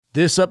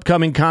This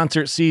upcoming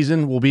concert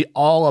season will be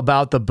all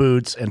about the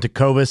boots, and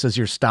Tecovas is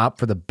your stop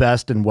for the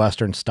best in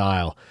Western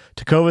style.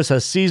 Tecovas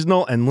has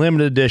seasonal and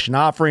limited edition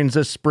offerings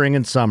this spring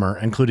and summer,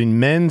 including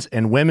men's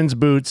and women's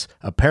boots,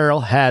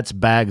 apparel, hats,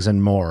 bags,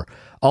 and more.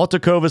 All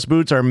Tecovas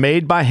boots are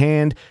made by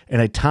hand in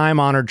a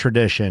time-honored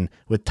tradition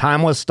with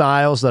timeless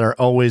styles that are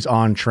always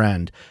on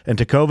trend. And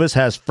Tecovas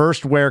has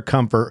first wear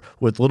comfort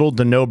with little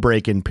to no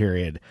break-in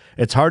period.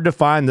 It's hard to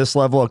find this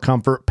level of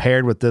comfort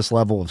paired with this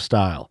level of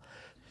style.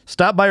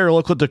 Stop by your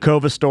local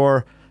Tecovas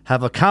store,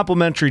 have a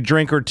complimentary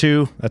drink or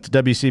two, that's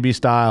WCB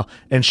style,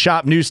 and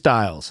shop new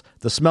styles.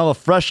 The smell of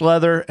fresh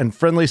leather and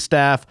friendly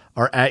staff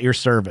are at your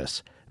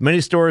service. Many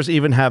stores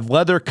even have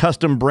leather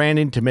custom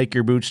branding to make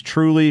your boots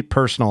truly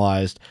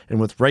personalized.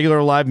 And with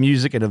regular live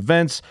music and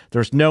events,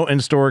 there's no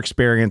in-store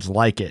experience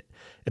like it.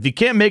 If you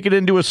can't make it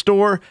into a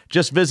store,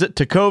 just visit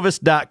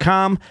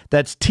tecovas.com.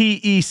 That's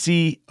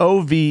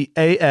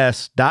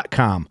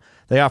TECOVAS.com.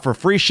 They offer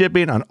free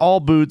shipping on all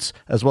boots,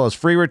 as well as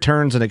free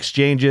returns and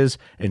exchanges,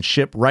 and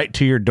ship right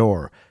to your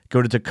door.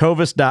 Go to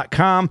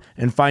tecovas.com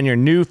and find your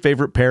new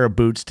favorite pair of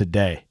boots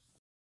today.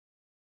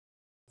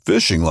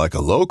 Fishing like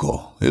a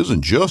local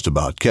isn't just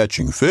about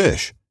catching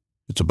fish.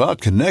 It's about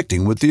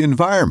connecting with the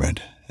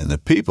environment and the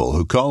people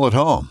who call it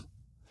home.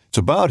 It's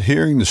about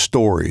hearing the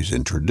stories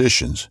and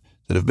traditions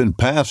that have been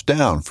passed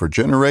down for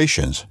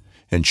generations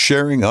and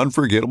sharing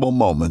unforgettable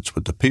moments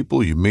with the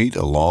people you meet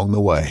along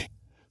the way.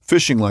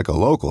 Fishing like a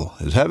local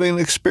is having an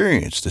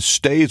experience that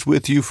stays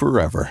with you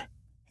forever.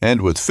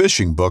 And with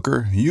Fishing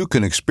Booker, you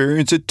can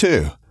experience it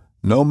too,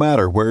 no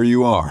matter where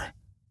you are.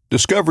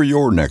 Discover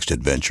your next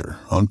adventure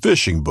on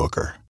Fishing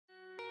Booker.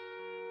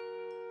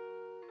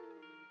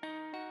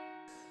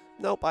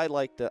 Nope, I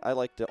liked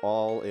it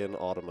all in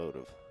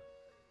automotive.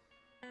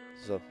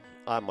 So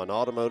I'm an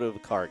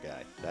automotive car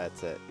guy.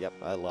 That's it. Yep,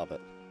 I love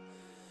it.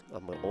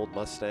 I'm an old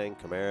Mustang,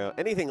 Camaro,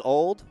 anything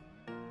old,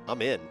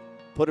 I'm in.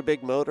 Put a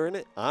big motor in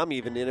it, I'm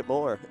even in it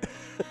more.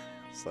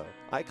 So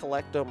I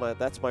collect them.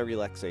 That's my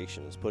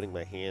relaxation, is putting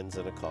my hands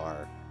in a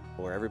car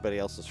where everybody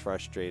else is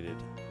frustrated.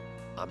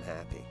 I'm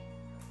happy.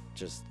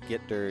 Just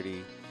get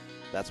dirty.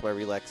 That's my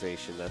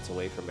relaxation. That's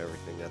away from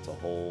everything. That's a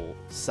whole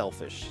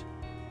selfish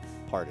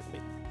part of me.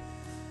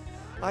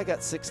 I got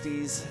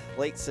 60s,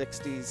 late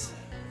 60s,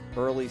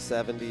 early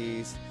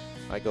 70s.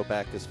 I go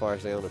back as far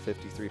as I own a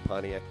 53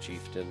 Pontiac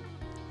Chieftain.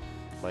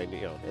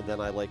 And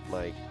then I like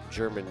my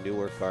German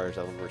newer cars.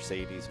 I'm a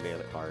Mercedes man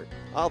at heart.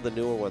 All the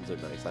newer ones are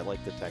nice. I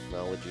like the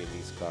technology in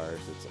these cars.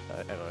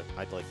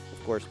 I like,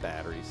 of course,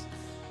 batteries.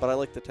 But I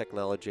like the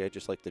technology. I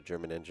just like the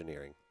German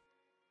engineering.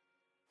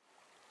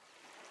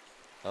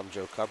 I'm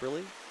Joe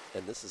Cubberly,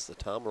 and this is the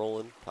Tom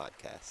Rowland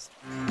Podcast.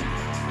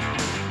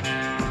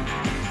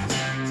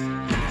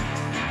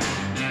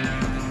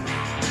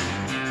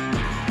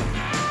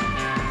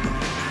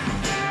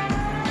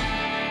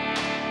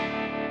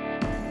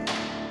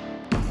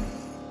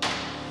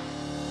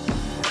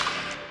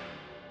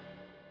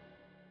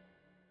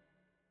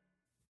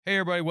 Hey,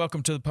 everybody.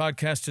 Welcome to the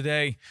podcast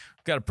today.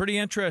 We've got a pretty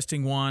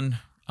interesting one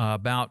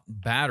about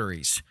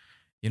batteries.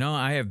 You know,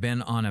 I have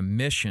been on a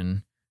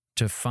mission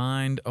to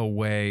find a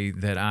way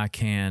that I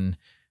can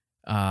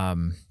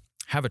have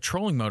a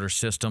trolling motor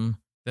system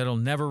that'll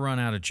never run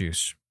out of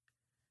juice.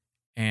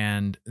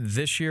 And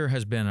this year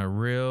has been a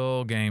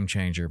real game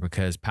changer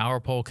because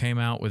PowerPole came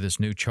out with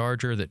this new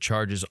charger that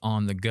charges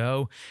on the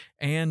go,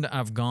 and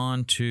I've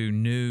gone to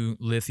new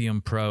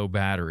Lithium Pro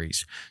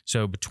batteries.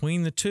 So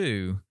between the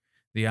two,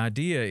 the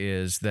idea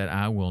is that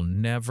I will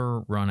never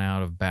run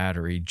out of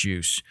battery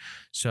juice.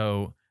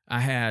 So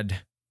I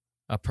had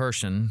a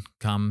person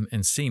come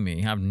and see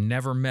me. I've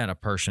never met a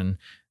person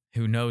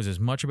who knows as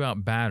much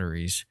about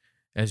batteries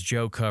as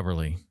Joe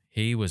Cubberly.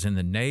 He was in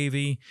the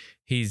Navy.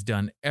 He's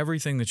done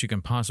everything that you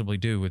can possibly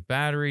do with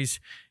batteries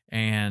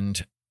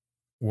and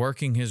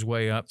working his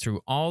way up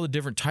through all the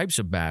different types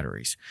of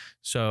batteries.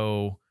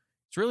 So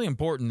it's really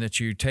important that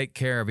you take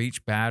care of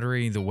each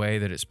battery the way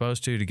that it's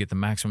supposed to get the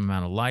maximum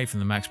amount of life and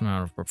the maximum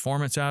amount of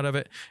performance out of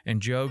it.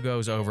 And Joe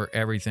goes over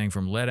everything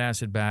from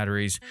lead-acid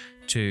batteries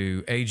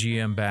to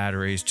AGM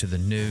batteries to the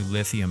new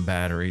lithium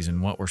batteries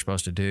and what we're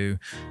supposed to do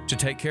to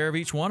take care of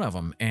each one of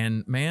them.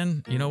 And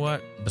man, you know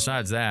what?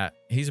 Besides that,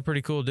 he's a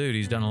pretty cool dude.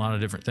 He's done a lot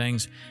of different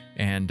things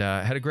and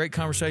had a great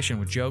conversation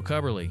with Joe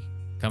Cubberly.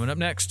 Coming up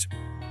next.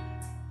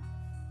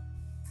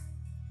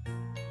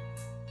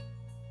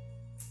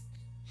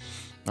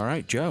 All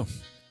right, Joe,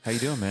 how you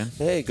doing, man?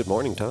 Hey, good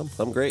morning, Tom.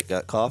 I'm great.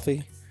 Got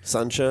coffee,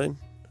 sunshine,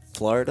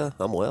 Florida.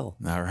 I'm well.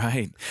 All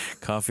right.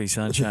 Coffee,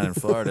 sunshine, in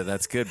Florida.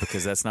 That's good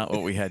because that's not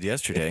what we had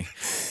yesterday.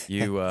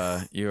 You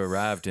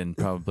arrived in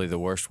probably the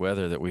worst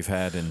weather that we've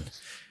had in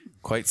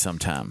quite some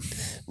time.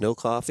 No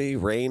coffee,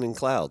 rain, and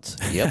clouds.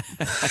 Yep.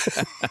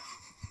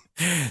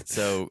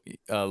 So,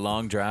 a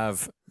long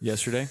drive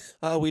yesterday?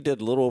 We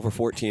did a little over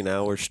 14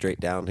 hours straight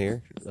down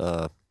here.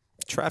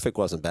 Traffic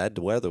wasn't bad.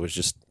 The weather was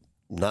just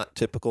not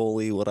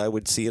typically what I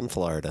would see in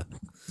Florida.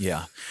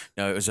 Yeah.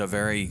 No, it was a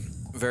very,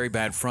 very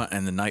bad front,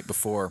 and the night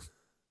before,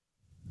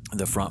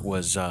 the front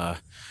was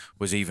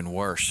even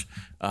worse.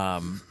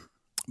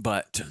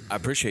 But I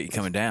appreciate you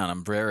coming down.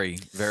 I'm very,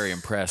 very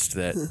impressed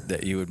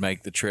that you would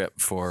make the trip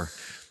for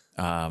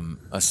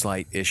a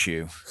slight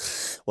issue.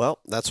 Well,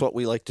 that's what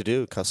we like to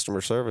do, customer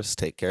service,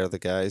 take care of the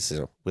guys.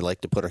 We like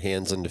to put our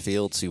hands in the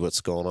field, see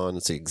what's going on,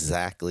 and see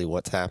exactly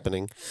what's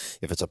happening.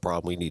 If it's a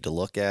problem we need to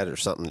look at or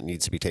something that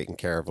needs to be taken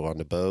care of on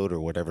the boat or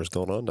whatever's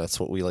going on, that's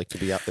what we like to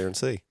be out there and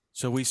see.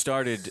 So we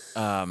started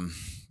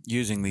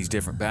using these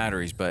different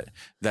batteries, but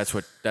that's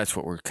what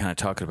we're kind of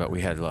talking about.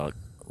 We had a lot of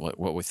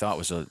what we thought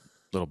was a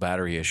little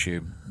battery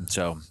issue.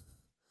 So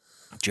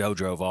Joe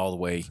drove all the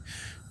way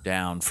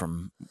down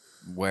from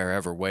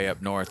wherever, way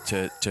up north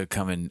to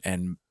come in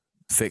and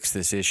fix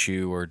this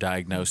issue or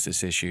diagnose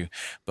this issue.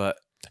 But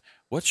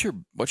what's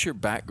your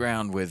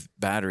background with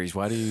batteries?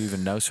 Why do you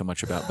even know so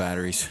much about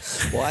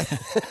batteries? Well,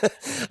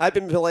 I've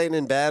been playing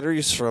in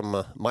batteries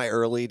from my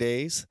early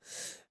days.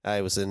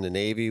 I was in the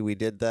Navy. We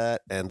did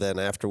that. And then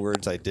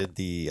afterwards, I did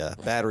the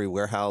battery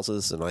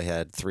warehouses, and I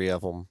had 3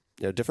 of them.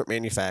 Different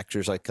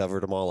manufacturers. I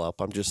covered them all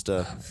up. I'm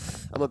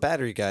a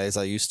battery guy, as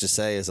I used to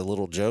say as a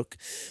little joke.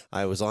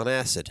 I was on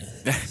acid,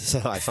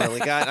 so I finally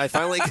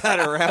got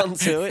around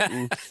to it,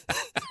 and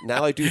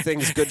now I do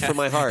things good for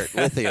my heart.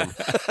 Lithium.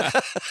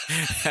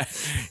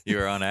 You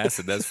were on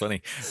acid. That's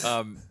funny.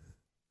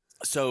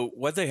 So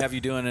what they have you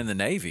doing in the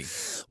Navy?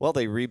 Well,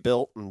 they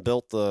rebuilt and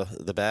built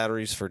the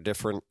batteries for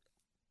different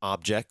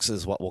objects,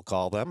 is what we'll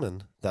call them,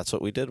 and that's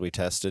what we did. We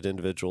tested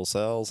individual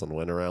cells and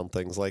went around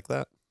things like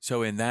that.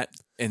 So in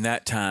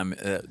that time,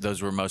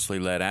 those were mostly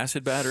lead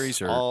acid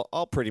batteries, or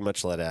all pretty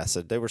much lead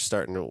acid. They were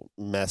starting to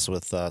mess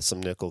with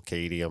some nickel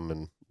cadmium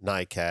and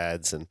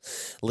NiCads, and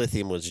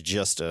lithium was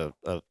just a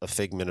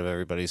figment of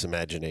everybody's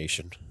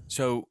imagination.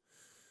 So,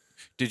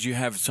 did you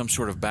have some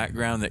sort of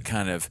background that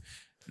kind of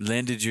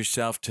lended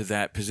yourself to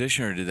that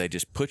position, or did they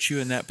just put you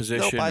in that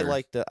position?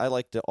 Nope, I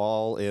liked it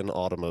all in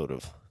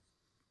automotive.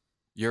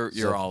 I'm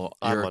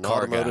an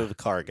automotive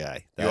car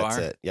guy. That's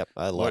it. Yep,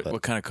 I love it.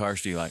 What kind of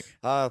cars do you like?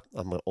 I'm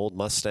an old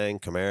Mustang,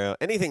 Camaro.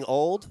 Anything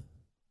old,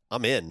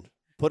 I'm in.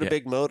 Put a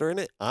big motor in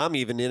it, I'm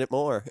even in it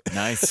more.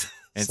 Nice.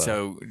 And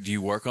so do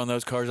you work on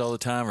those cars all the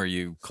time, or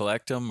you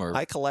collect them? Or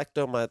I collect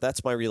them.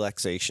 That's my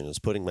relaxation, is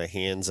putting my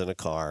hands in a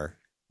car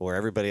where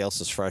everybody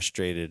else is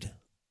frustrated.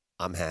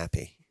 I'm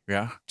happy.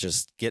 Yeah.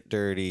 Just get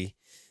dirty.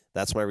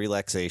 That's my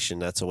relaxation.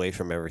 That's away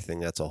from everything.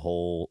 That's a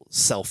whole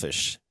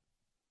selfish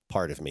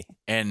part of me.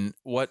 And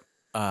what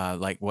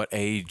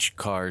age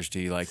cars do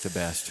you like the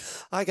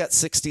best? I got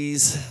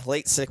 60s,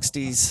 late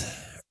 60s,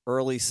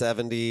 early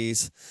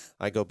 70s.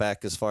 I go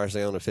back as far as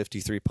I own a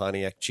 53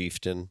 Pontiac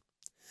Chieftain.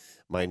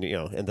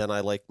 And then I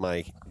like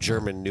my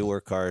German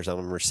newer cars. I'm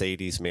a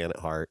Mercedes man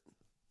at heart.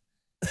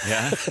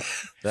 Yeah.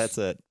 That's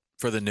it.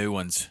 For the new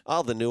ones.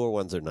 Oh, the newer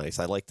ones are nice.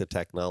 I like the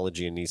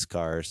technology in these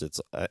cars.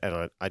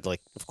 I'd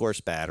like, of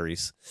course,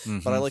 batteries,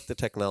 but I like the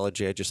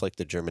technology. I just like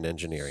the German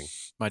engineering.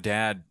 My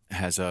dad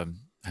has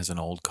an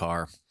old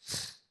car.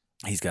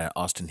 He's got an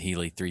Austin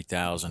Healey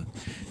 3000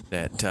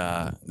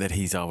 that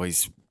he's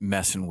always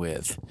messing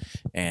with,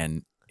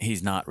 and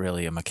he's not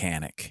really a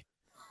mechanic.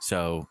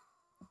 So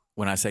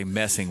when I say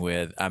messing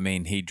with, I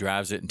mean he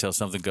drives it until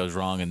something goes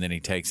wrong, and then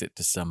he takes it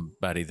to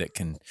somebody that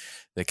can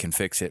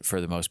fix it for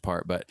the most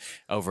part. But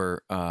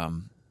over,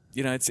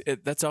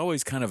 that's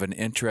always kind of an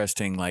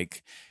interesting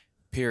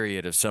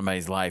period of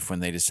somebody's life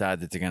when they decide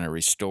that they're going to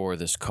restore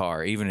this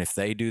car, even if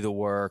they do the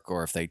work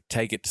or if they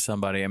take it to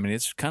somebody. I mean,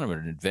 it's kind of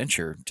an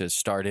adventure to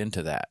start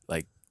into that,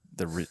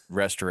 the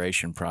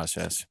restoration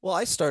process. Well,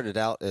 I started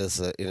out as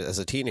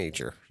a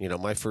teenager.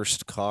 My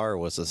first car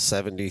was a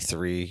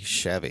 73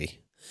 Chevy.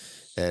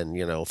 And,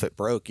 if it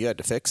broke, you had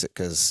to fix it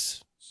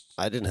because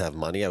I didn't have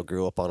money. I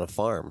grew up on a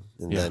farm.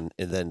 And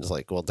then it's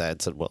like, well,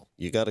 Dad said, well,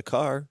 you got a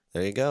car.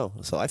 There you go.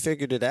 So I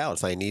figured it out.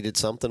 If I needed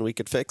something, we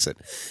could fix it.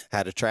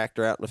 Had a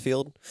tractor out in the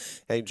field.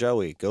 Hey,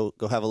 Joey, go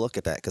have a look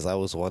at that, because I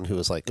was one who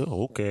was like,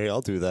 oh, okay,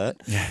 I'll do that.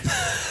 Yeah.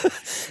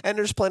 And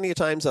there's plenty of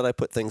times that I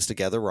put things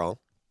together wrong.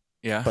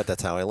 Yeah. But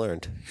that's how I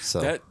learned.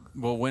 So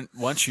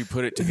once you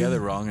put it together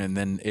wrong, and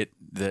then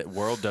the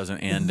world doesn't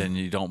end and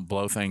you don't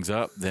blow things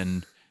up,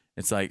 then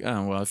it's like,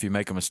 oh, well, if you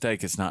make a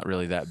mistake, it's not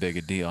really that big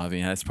a deal. I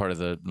mean, that's part of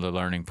the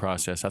learning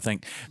process. I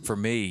think for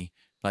me,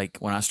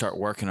 when I start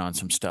working on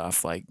some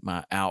stuff like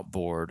my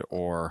outboard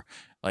or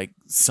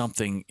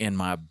something in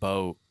my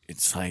boat,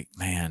 it's like,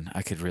 man,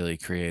 I could really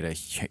create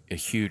a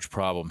huge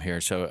problem here.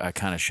 So I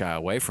kind of shy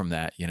away from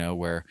that,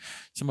 where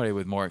somebody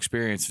with more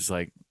experience is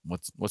like,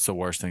 what's the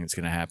worst thing that's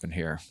going to happen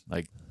here?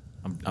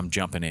 I'm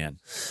jumping in.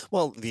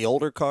 Well, the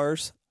older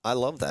cars, I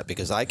love that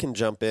because I can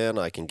jump in,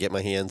 I can get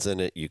my hands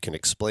in it. You can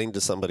explain to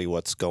somebody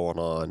what's going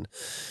on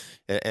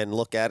and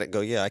look at it and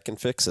go, yeah, I can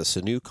fix this.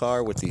 A new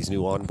car with these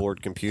new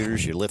onboard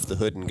computers, you lift the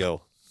hood and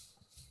go,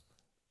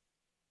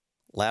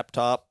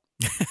 laptop,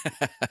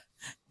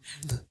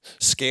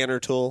 scanner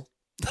tool.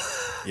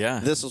 Yeah.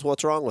 This is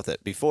what's wrong with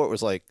it. Before it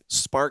was like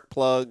spark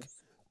plug,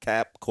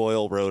 cap,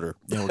 coil, rotor.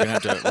 Yeah, we're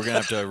gonna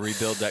have to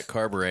rebuild that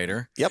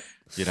carburetor. Yep.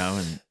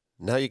 And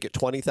now you get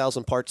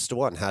 20,000 parts to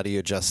one. How do you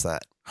adjust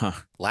that? Huh.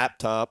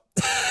 Laptop.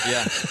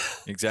 Yeah,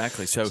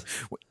 exactly. So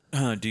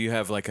Do you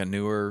have like a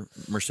newer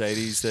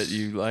Mercedes that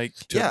you like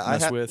to Yeah,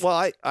 mess with?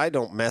 Well, I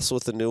don't mess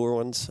with the newer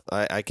ones.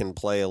 I can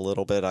play a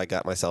little bit. I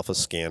got myself a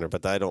scanner,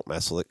 but I don't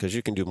mess with it because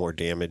you can do more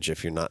damage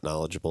if you're not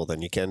knowledgeable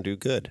than you can do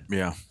good.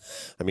 Yeah.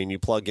 I mean, you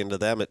plug into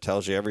them, it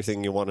tells you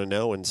everything you want to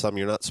know and some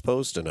you're not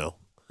supposed to know.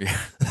 Yeah.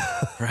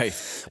 Right.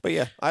 But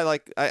yeah,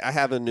 I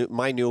have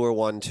my newer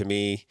one to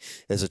me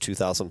is a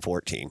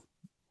 2014.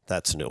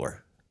 That's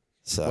newer.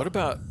 So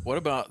What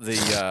about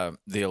the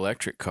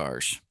electric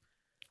cars,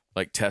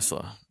 like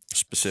Tesla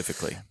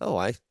specifically? Oh,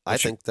 I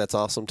think that's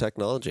awesome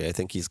technology. I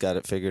think he's got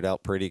it figured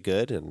out pretty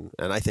good. And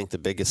I think the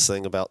biggest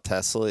thing about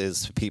Tesla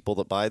is people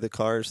that buy the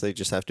cars, they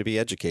just have to be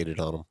educated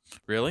on them.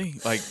 Really?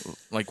 Like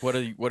what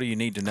do you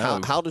need to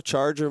know? How to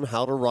charge them,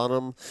 how to run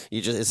them.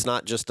 It's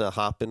not just a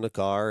hop in the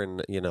car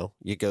and,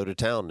 you go to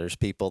town. There's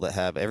people that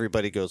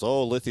everybody goes,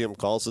 oh, lithium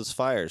causes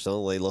fire.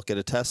 So they look at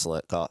a Tesla,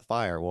 it caught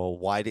fire. Well,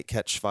 why did it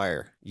catch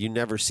fire? You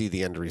never see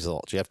the end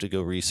result. You have to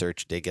go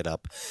research, dig it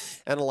up.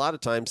 And a lot of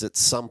times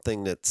it's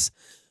something that's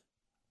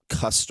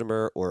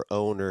customer or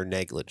owner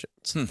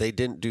negligence. They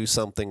didn't do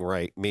something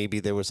right. Maybe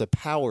there was a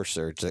power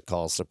surge that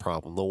caused the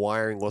problem. The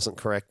wiring wasn't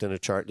correct in a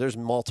chart. There's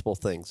multiple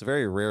things.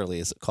 Very rarely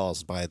is it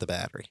caused by the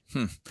battery.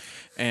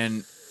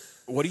 And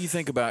what do you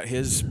think about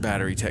his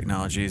battery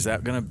technology? Is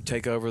that going to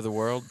take over the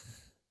world?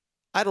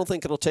 I don't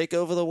think it'll take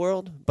over the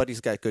world, but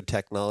he's got good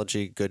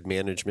technology, good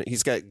management.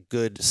 He's got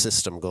good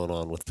system going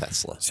on with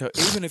Tesla. So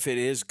even if it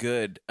is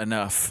good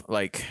enough,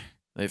 like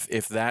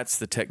if that's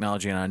the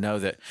technology, and I know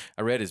that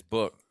I read his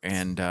book,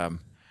 and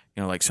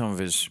like some of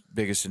his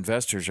biggest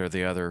investors are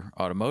the other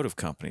automotive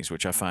companies,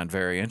 which I find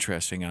very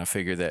interesting. And I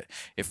figure that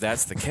if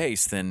that's the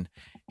case, then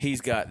he's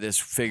got this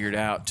figured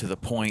out to the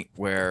point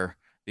where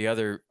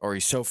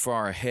he's so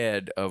far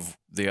ahead of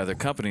the other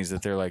companies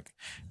that they're like,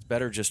 it's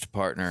better just to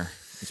partner.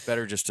 It's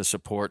better just to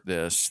support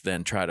this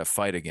than try to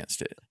fight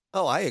against it.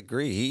 Oh, I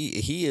agree.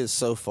 He is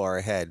so far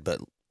ahead, but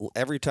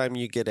every time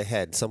you get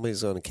ahead,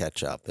 somebody's going to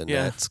catch up, and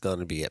that's going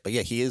to be it. But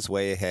yeah, he is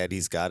way ahead.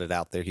 He's got it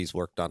out there. He's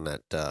worked on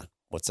that.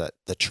 What's that?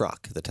 The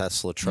truck, the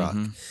Tesla truck.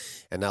 Mm-hmm.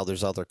 And now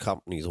there's other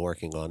companies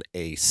working on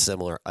a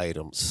similar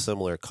item,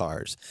 similar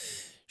cars.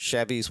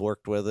 Chevy's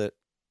worked with it.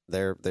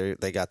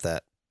 They got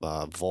that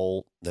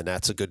Volt, and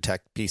that's a good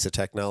piece of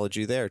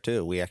technology there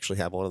too. We actually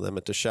have one of them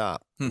at the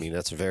shop. I mean,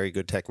 that's very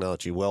good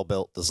technology, well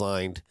built,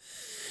 designed.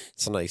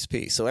 It's a nice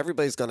piece. So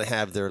everybody's going to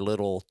have their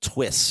little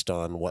twist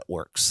on what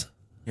works.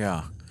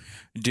 Yeah.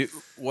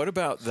 What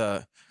about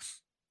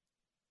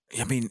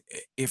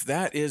if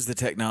that is the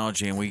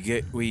technology and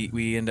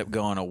we end up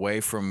going away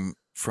from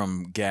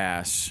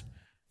gas,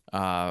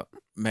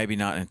 maybe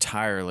not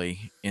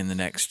entirely in the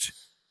next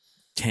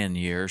 10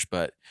 years,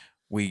 but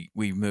we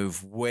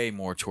move way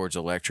more towards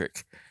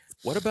electric.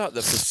 What about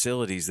the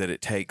facilities that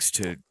it takes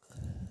to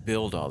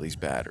build all these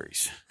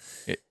batteries?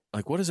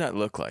 What does that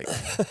look like?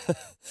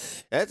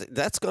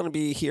 That's going to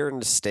be here in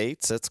the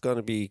States. That's going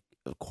to be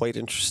quite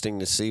interesting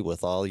to see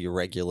with all your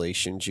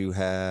regulations you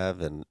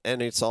have, and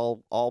it's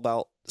all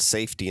about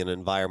safety and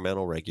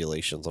environmental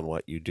regulations on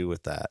what you do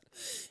with that.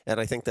 And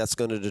I think that's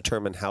going to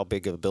determine how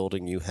big of a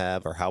building you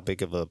have or how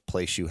big of a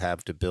place you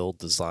have to build,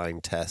 design,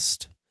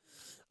 test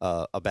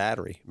a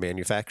battery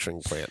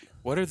manufacturing plant.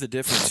 What are the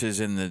differences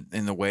in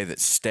the way that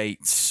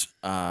states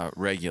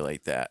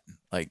regulate that?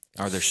 Like,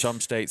 are there some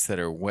states that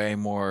are way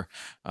more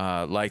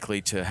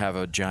likely to have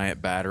a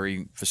giant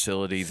battery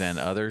facility than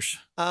others?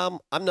 I'm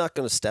not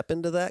going to step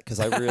into that because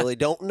I really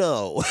don't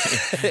know.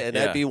 And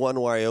that'd be one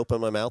where I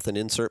open my mouth and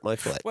insert my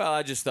foot. Well,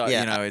 I just thought,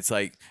 it's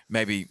like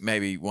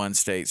maybe one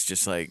state's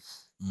just like,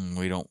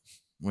 we don't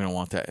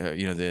want that.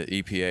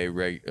 The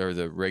EPA or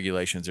the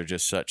regulations are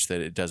just such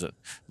that it doesn't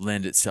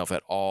lend itself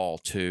at all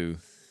to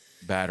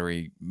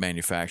battery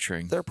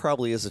manufacturing. There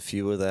probably is a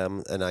few of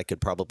them, and I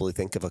could probably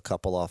think of a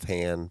couple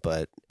offhand,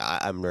 but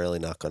I'm really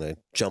not going to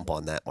jump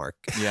on that, Mark.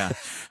 Yeah.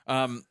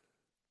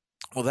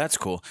 Well, that's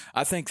cool.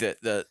 I think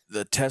that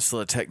the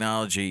Tesla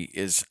technology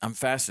I'm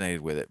fascinated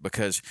with it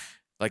because,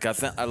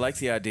 I like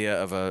the idea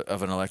of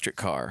an electric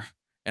car,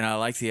 and I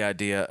like the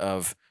idea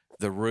of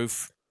the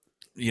roof.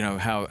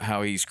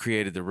 How he's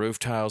created the roof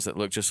tiles that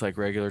look just like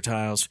regular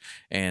tiles,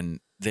 and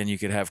then you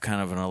could have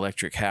kind of an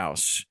electric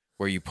house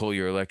where you pull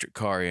your electric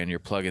car in, you're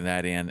plugging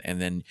that in, and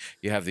then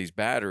you have these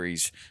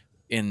batteries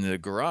in the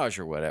garage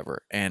or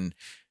whatever. And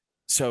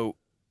so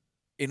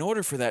in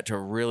order for that to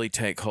really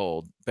take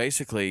hold,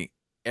 basically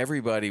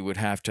everybody would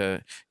have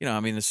to,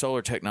 the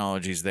solar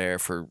technology is there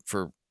for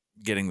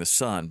getting the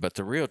sun, but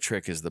the real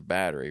trick is the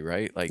battery,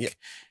 right?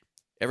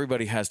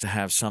 Everybody has to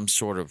have some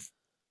sort of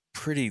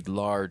pretty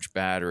large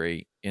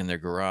battery in their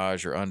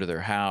garage or under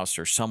their house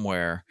or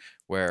somewhere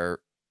where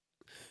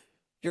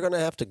you're going to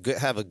have to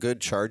have a good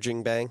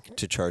charging bank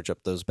to charge up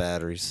those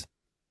batteries.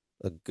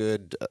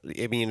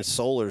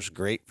 Solar's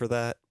great for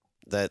that.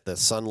 that the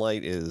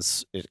sunlight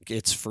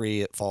it's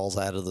free. It falls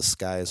out of the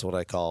sky is what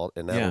I call it,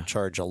 and that'll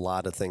charge a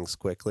lot of things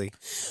quickly.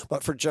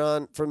 But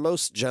for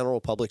most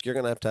general public, you're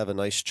going to have a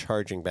nice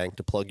charging bank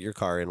to plug your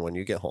car in when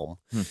you get home,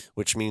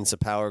 which means the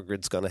power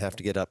grid's going to have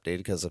to get updated,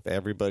 because if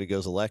everybody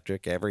goes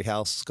electric, every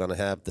house is going to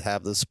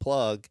have this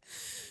plug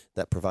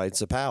that provides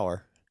the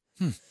power.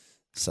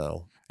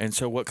 So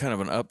what kind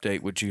of an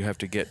update would you have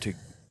to get to?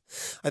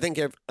 I think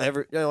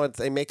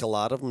they make a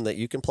lot of them that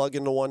you can plug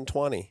into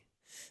 120.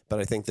 But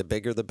I think the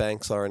bigger the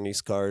banks are in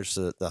these cars,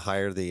 the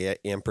higher the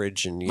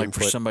amperage and the like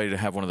input. For somebody to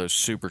have one of those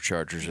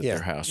superchargers at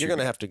their house. You're going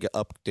to have to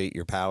update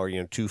your power,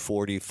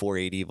 240,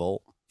 480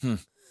 volt. And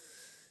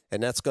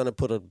that's going to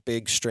put a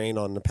big strain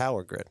on the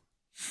power grid.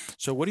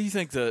 So what do you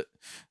think I'm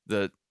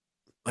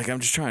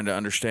just trying to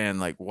understand,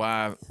 like,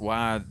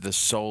 why the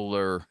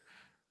solar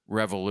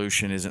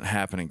revolution isn't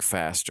happening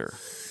faster?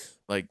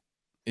 Like,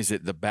 is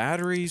it the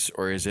batteries,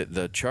 or is it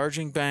the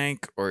charging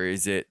bank, or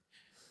is it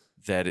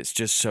that it's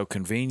just so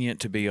convenient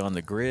to be on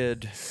the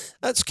grid?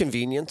 That's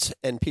convenience,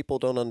 and people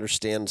don't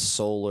understand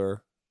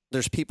solar.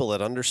 There's people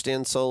that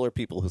understand solar,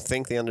 people who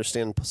think they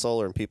understand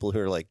solar, and people who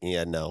are like,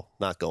 yeah, no,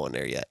 not going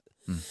there yet.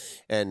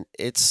 And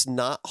it's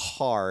not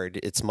hard.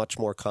 It's much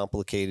more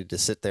complicated to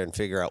sit there and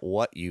figure out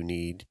what you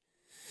need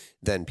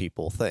than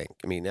people think.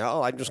 I mean,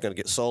 I'm just going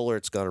to get solar.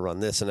 It's going to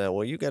run this and that.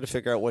 Well, you got to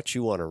figure out what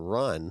you want to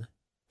run,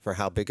 for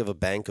how big of a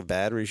bank of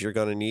batteries you're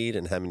going to need,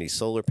 and how many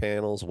solar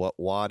panels, what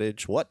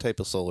wattage, what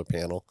type of solar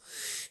panel.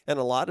 And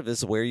a lot of it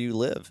is where you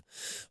live.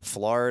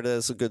 Florida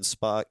is a good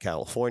spot.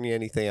 California,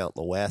 anything out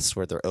in the west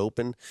where they're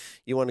open.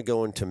 You want to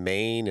go into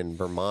Maine and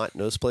Vermont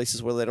and those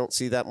places where they don't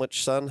see that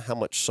much sun. How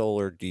much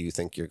solar do you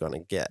think you're going to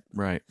get?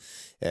 Right.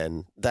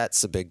 And that's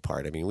the big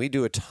part. I mean, we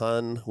do a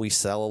ton. We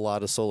sell a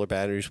lot of solar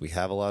batteries. We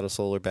have a lot of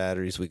solar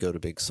batteries. We go to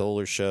big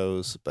solar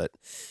shows. But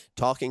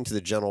talking to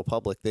the general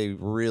public, they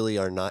really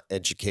are not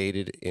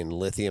educated in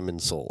lithium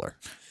and solar.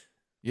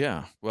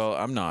 Yeah. Well,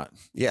 I'm not.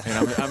 Yeah.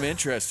 And I'm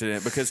interested in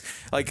it because,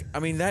 like, I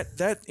mean,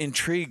 that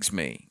intrigues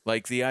me.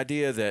 Like the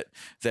idea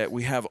that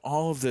we have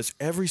all of this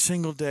every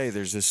single day.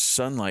 There's this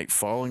sunlight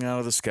falling out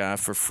of the sky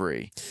for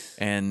free,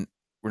 and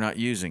we're not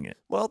using it.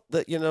 Well,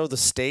 the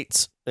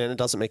states, and it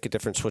doesn't make a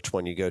difference which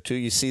one you go to.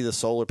 You see the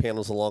solar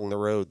panels along the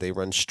road. They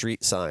run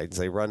street signs.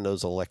 They run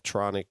those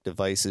electronic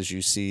devices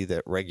you see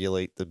that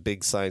regulate the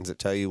big signs that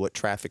tell you what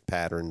traffic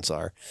patterns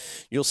are.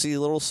 You'll see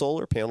little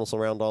solar panels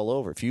around all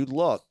over. If you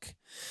look,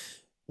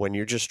 when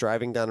you're just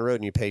driving down the road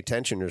and you pay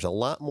attention, there's a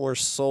lot more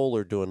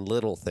solar doing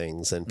little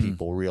things than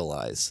people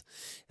realize.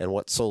 And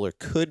what solar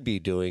could be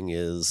doing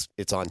is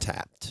it's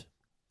untapped.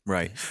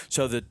 Right.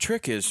 So the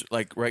trick is,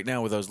 like right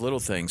now with those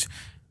little things,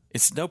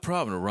 it's no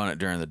problem to run it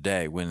during the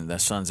day when the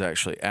sun's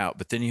actually out.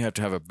 But then you have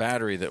to have a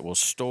battery that will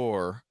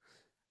store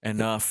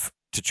enough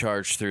to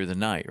charge through the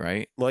night,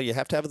 right? Well, you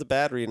have to have the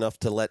battery enough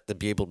to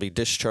be able to be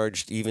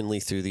discharged evenly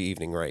through the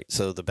evening, right?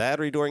 So the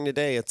battery during the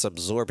day, it's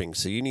absorbing.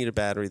 So you need a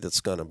battery that's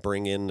going to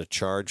bring in the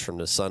charge from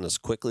the sun as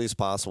quickly as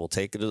possible,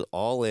 take it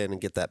all in,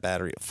 and get that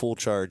battery at full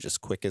charge as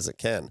quick as it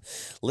can.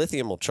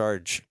 Lithium will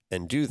charge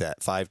and do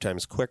that 5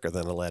 times quicker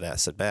than a lead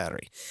acid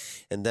battery.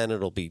 And then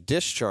it'll be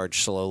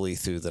discharged slowly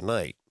through the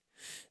night.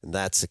 And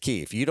that's the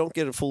key. If you don't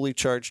get a fully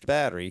charged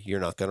battery,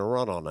 you're not going to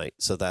run all night.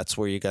 So that's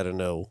where you got to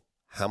know,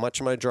 how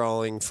much am I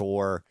drawing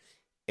for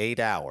 8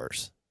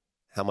 hours?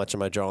 How much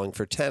am I drawing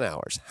for 10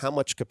 hours? How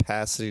much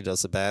capacity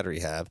does the battery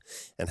have?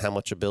 And how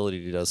much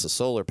ability does the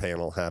solar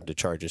panel have to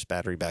charge this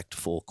battery back to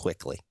full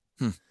quickly?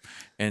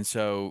 And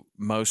so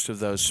most of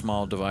those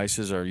small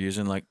devices are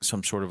using like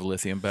some sort of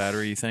lithium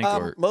battery, you think?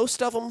 Or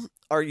most of them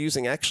are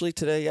using, actually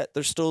today, yet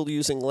they're still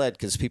using lead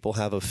because people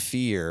have a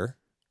fear,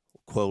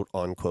 quote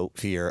unquote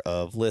fear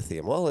of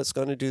lithium. Well, it's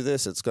going to do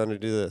this. It's going to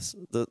do this.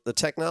 The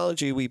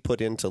technology we put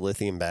into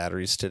lithium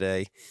batteries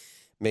today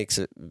makes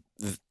it,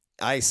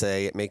 I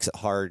say, it makes it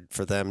hard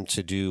for them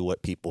to do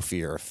what people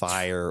fear,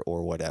 fire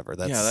or whatever.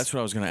 That's what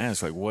I was going to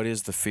ask. Like, what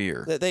is the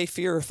fear? They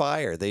fear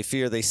fire. They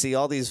see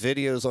all these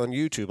videos on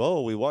YouTube.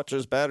 Oh, we watch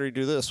this battery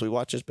do this. We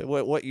watch this.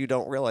 What you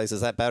don't realize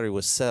is that battery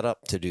was set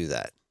up to do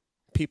that.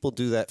 People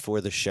do that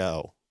for the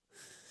show.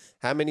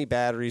 How many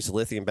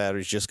lithium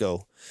batteries, just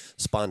go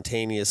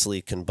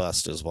spontaneously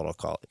combust is what I'll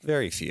call it?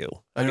 Very few.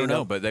 I don't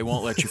know, but they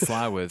won't let you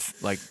fly with,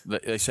 like,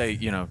 they say,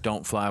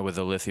 don't fly with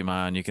a lithium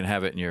ion. You can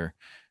have it in your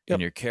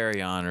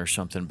carry-on or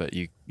something, but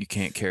you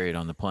can't carry it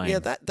on the plane.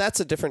 Yeah, that's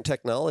a different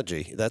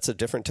technology. That's a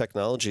different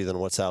technology than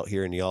what's out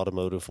here in the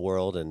automotive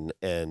world and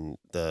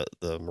the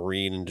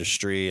marine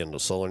industry and the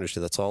solar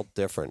industry. That's all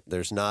different.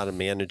 There's not a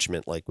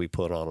management like we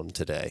put on them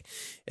today,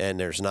 and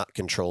there's not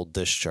controlled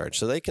discharge.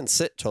 So they can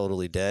sit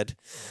totally dead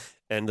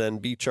and then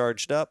be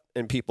charged up,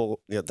 and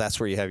people, that's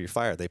where you have your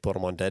fire. They put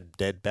them on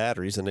dead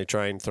batteries, and they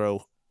try and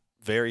throw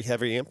very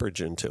heavy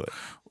amperage into it.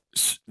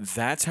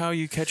 That's how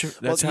you catch it?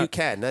 You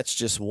can. That's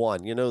just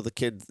one. The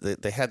kid,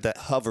 they had that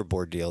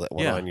hoverboard deal that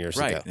went on years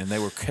ago. And they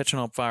were catching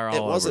on fire all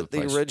over the place. It wasn't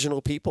the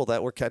original people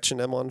that were catching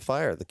them on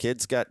fire. The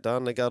kids got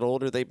done. They got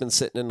older. They've been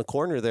sitting in the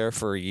corner there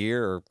for a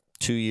year or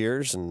 2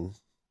 years, and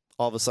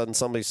all of a sudden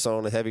somebody's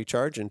throwing a heavy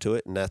charge into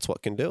it, and that's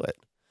what can do it.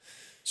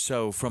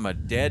 So from a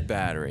dead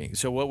battery,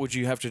 so what would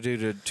you have to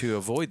do to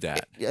avoid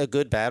that? A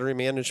good battery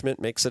management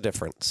makes a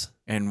difference.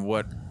 And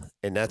what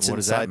that's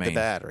does that inside the mean?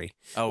 battery.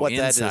 Oh, what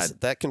that inside. is,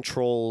 that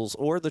controls,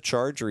 or the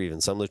charger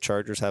even. Some of the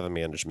chargers have a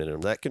management in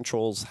them. That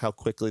controls how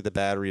quickly the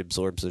battery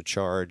absorbs the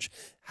charge,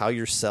 how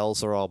your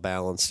cells are all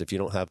balanced if you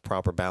don't have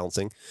proper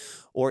balancing,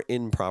 or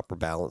improper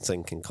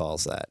balancing can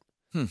cause that.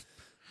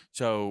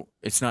 So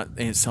it's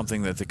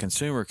something that the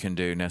consumer can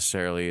do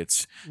necessarily.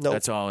 Nope.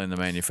 That's all in the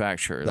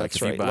manufacturer. That's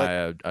if you right. buy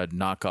a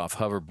knockoff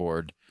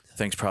hoverboard,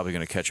 thing's probably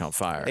going to catch on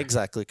fire.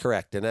 Exactly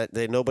correct. And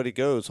nobody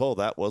goes, oh,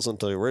 that wasn't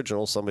the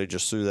original. Somebody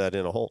just threw that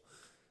in a hole.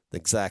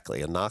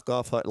 Exactly. A lot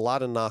of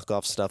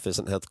knockoff stuff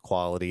isn't the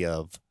quality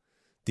of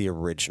the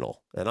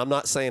original. And I'm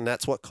not saying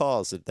that's what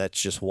caused it.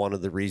 That's just one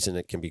of the reasons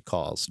it can be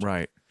caused.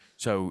 Right.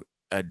 So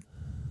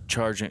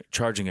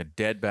charging a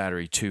dead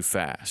battery too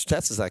fast.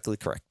 That's exactly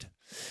correct.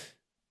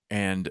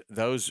 And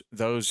those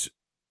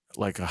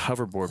like a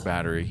hoverboard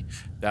battery,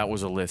 that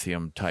was a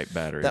lithium type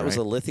battery. That was a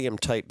right? lithium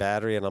type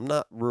battery, and I'm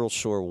not real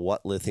sure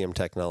what lithium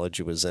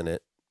technology was in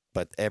it,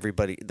 but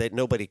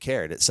nobody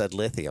cared. It said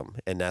lithium,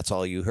 and that's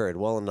all you heard.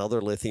 Well, another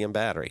lithium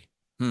battery.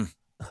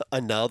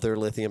 Another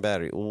lithium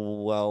battery.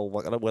 Well,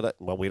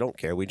 well, we don't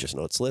care. We just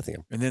know it's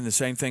lithium. And then the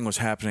same thing was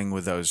happening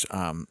with those.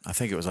 I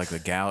think it was like the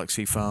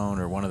Galaxy phone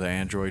or one of the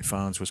Android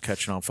phones was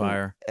catching on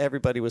fire.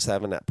 Everybody was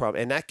having that problem,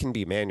 and that can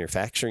be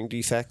manufacturing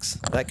defects.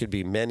 That could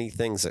be many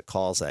things that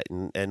cause that,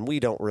 and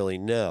we don't really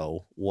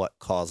know what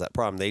caused that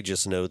problem. They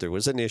just know there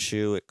was an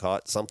issue.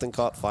 Something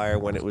caught fire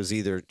when it was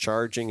either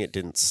charging, it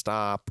didn't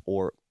stop,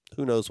 or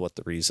who knows what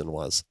the reason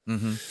was.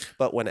 Mm-hmm.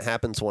 But when it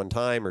happens one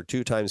time or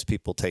two times,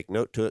 people take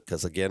note to it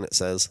because, again, it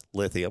says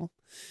lithium.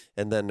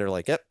 And then they're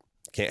like, yep,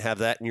 can't have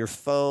that in your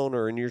phone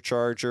or in your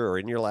charger or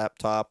in your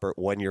laptop or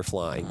when you're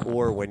flying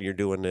or when you're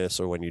doing this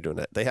or when you're doing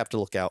that. They have to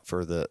look out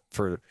for the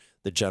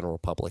general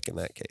public in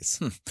that case.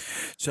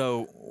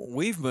 So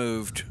we've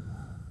moved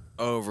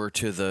over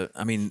to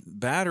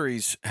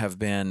batteries have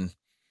been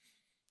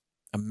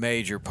a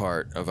major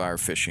part of our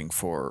fishing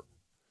for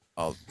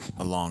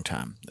a long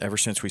time, ever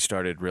since we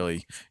started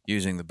really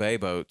using the bay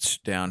boats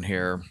down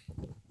here,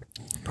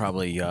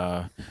 probably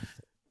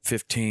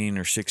 15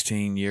 or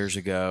 16 years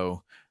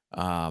ago.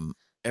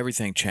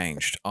 Everything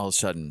changed. All of a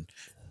sudden,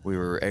 we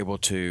were able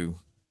to,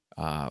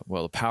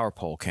 the power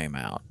pole came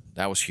out.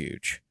 That was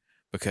huge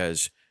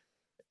because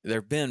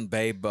there have been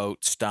bay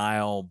boat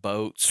style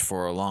boats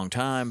for a long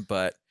time,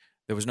 but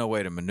there was no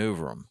way to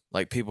maneuver them.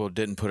 Like people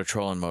didn't put a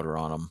trolling motor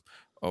on them.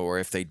 Or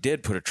if they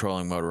did put a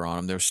trolling motor on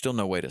them, there was still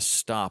no way to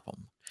stop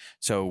them.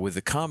 So with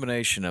the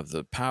combination of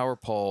the power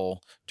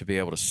pole to be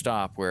able to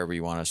stop wherever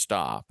you want to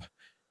stop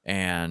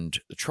and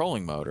the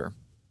trolling motor,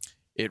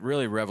 it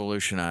really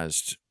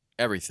revolutionized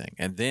everything.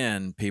 And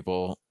then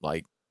people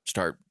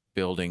start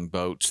building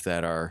boats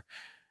that are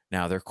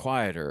now they're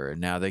quieter and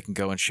now they can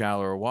go in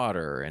shallower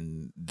water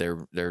and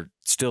they're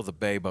still the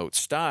bay boat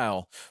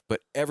style,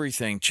 but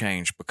everything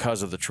changed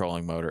because of the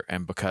trolling motor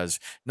and because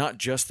not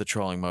just the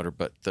trolling motor,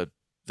 but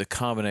the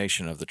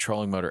combination of the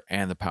trolling motor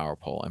and the power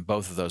pole, and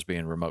both of those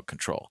being remote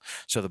control.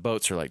 So the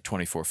boats are like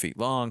 24 feet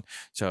long,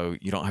 so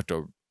you don't have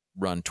to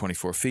run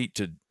 24 feet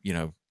to,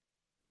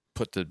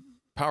 put the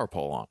power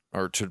pole on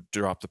or to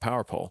drop the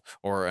power pole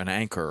or an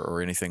anchor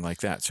or anything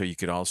like that. So you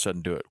could all of a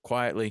sudden do it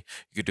quietly.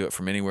 You could do it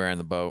from anywhere in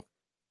the boat.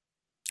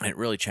 And it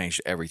really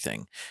changed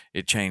everything.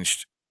 It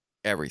changed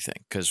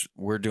everything because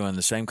we're doing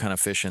the same kind of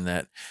fishing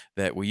that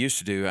we used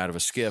to do out of a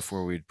skiff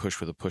where we'd push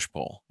with a push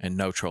pole and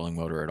no trolling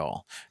motor at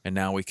all. And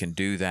now we can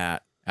do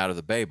that out of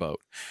the bay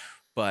boat.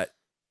 But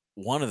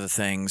one of the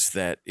things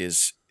that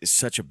is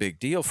such a big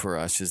deal for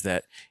us is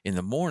that in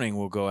the morning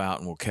we'll go out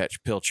and we'll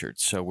catch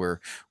pilchards. So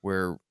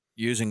we're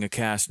using a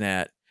cast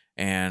net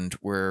and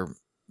we're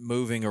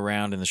moving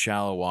around in the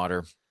shallow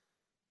water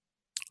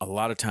a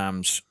lot of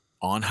times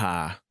on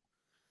high.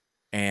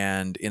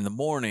 And in the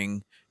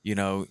morning,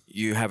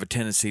 you have a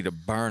tendency to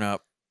burn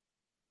up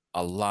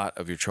a lot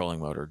of your trolling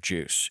motor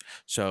juice.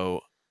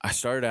 So I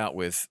started out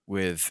with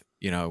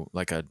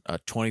like a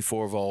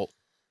 24 volt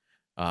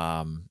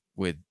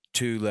with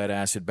 2 lead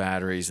acid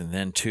batteries and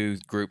then 2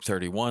 group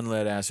 31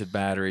 lead acid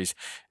batteries.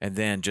 And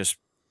then just,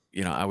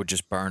 I would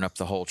just burn up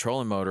the whole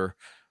trolling motor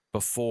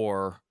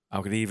before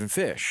I could even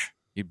fish.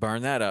 You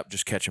burn that up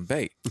just catching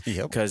bait.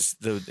 Yep. Because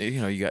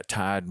you got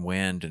tide and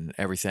wind and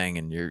everything,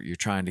 and you're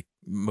trying to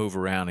move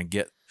around and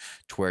get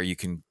to where you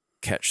can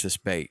catch this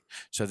bait.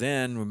 So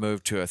then we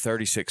moved to a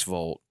 36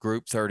 volt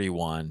group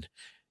 31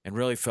 and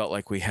really felt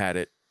like we had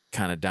it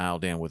kind of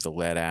dialed in with the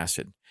lead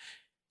acid.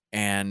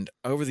 And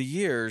over the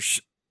years,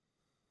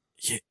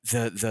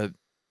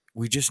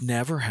 we just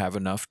never have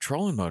enough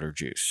trolling motor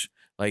juice,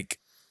 like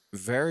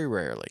very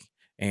rarely.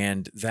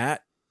 And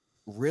that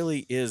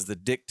really is the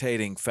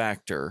dictating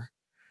factor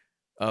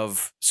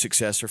of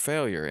success or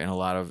failure in a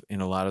lot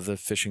of the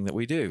fishing that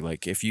we do.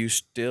 Like if you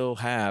still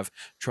have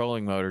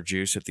trolling motor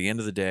juice at the end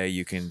of the day,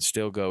 you can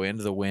still go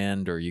into the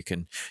wind, or you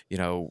can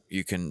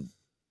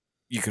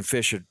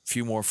fish a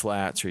few more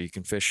flats, or you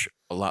can fish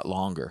a lot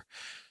longer.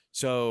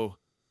 So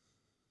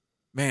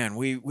man,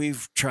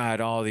 we've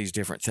tried all these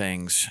different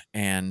things,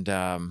 and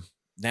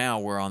now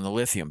we're on the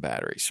lithium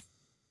batteries.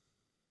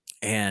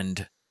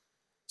 And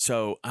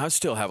so I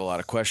still have a lot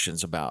of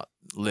questions about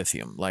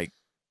lithium. Like,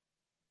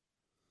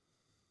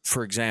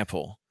 for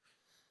example,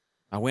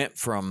 I went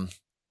from,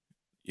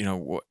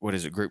 what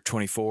is it, Group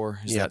 24?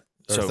 Is Yeah,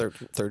 that or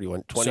so?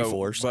 31,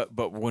 24s. So,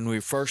 but when we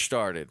first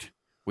started,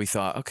 we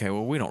thought, okay,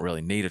 well, we don't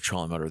really need a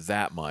trolling motor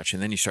that much.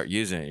 And then you start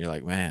using it, and you're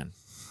like, man,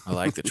 I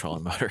like the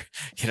trolling motor,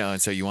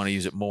 and so you want to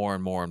use it more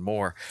and more and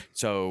more.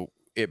 So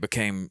it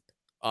became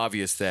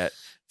obvious that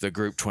the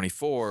Group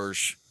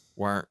 24s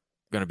weren't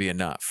going to be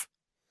enough.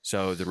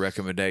 So the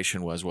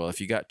recommendation was, well, if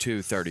you got two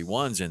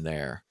 31s in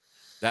there,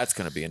 that's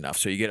going to be enough.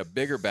 So you get a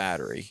bigger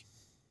battery.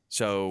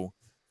 So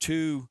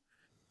two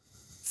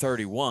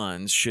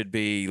 31s should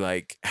be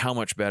like how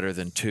much better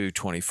than two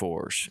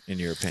 24s in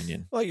your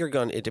opinion? Well,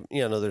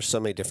 there's so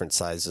many different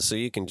sizes, so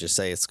you can just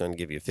say it's going to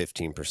give you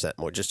 15%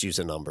 more. Just use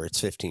a number.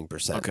 It's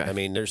 15%. Okay. I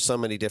mean, there's so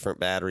many different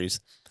batteries.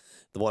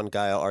 The one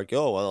guy will argue,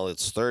 oh, well,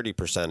 it's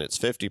 30%, it's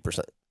 50%.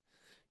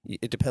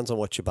 It depends on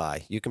what you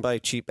buy. You can buy a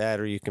cheap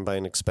battery. You can buy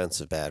an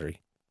expensive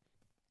battery.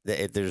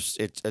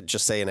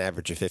 Just say an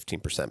average of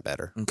 15%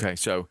 better. Okay.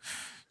 So,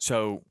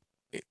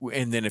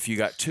 and then if you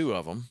got two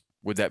of them,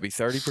 would that be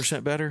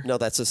 30% better? No,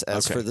 that's as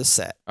Okay. for the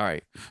set. All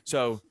right.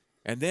 So,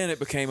 and then it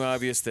became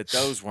obvious that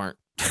those weren't,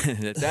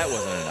 that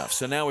wasn't enough.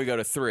 So now we go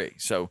to three.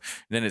 So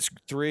then it's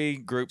three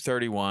Group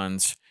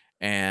 31s.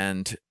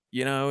 And,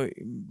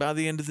 by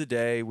the end of the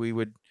day, it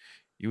would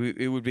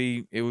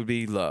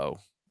be low,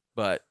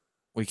 but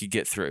we could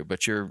get through.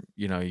 But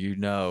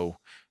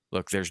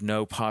look, there's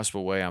no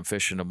possible way I'm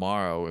fishing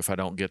tomorrow if I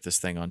don't get this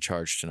thing on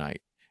charge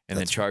tonight and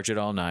then charge it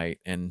all night.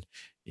 And,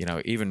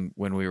 even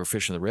when we were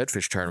fishing the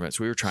redfish tournaments,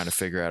 we were trying to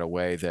figure out a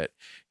way that,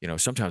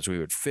 sometimes we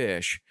would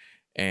fish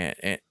and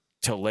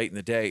till late in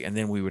the day, and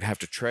then we would have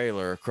to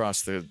trailer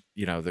across the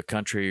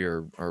country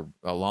or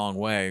a long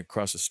way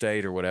across the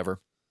state or whatever.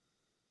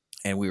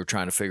 And we were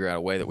trying to figure out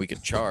a way that we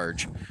could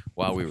charge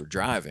while we were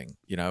driving.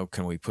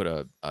 Can we put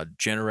a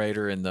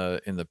generator in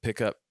the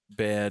pickup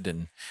bed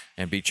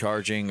and be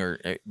charging, or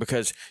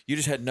because you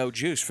just had no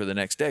juice for the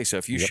next day. So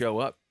if you show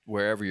up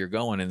wherever you're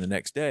going in the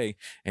next day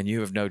and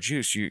you have no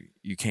juice,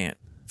 you can't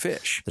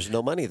fish. There's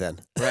no money then.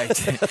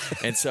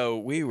 Right. And so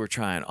we were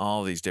trying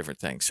all these different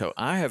things. So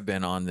I have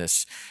been on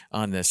this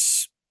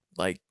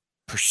like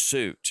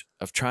pursuit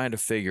of trying to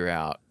figure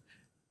out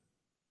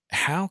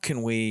how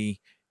can we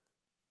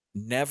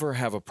never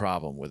have a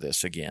problem with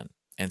this again.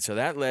 And so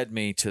that led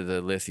me to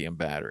the lithium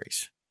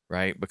batteries,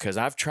 right? Because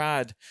I've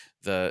tried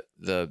the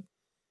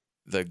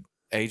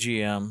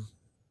AGM,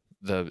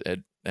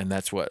 and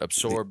that's what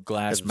absorbed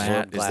glass mat.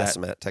 Absorbed glass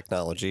mat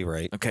technology,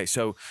 right? Okay,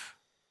 so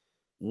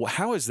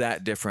how is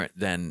that different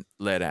than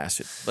lead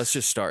acid? Let's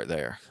just start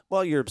there.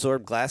 Well, your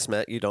absorbed glass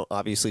mat,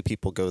 obviously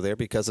people go there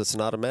because it's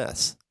not a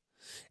mess.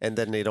 And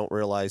then they don't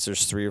realize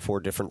there's 3 or 4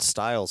 different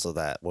styles of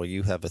that. Well,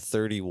 you have a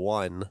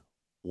 31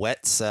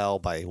 wet cell.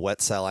 By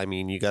wet cell, I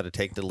mean you got to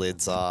take the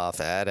lids off,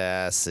 add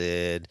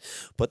acid,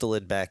 put the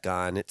lid back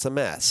on. It's a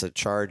mess. It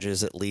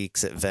charges, it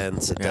leaks, it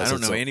vents. I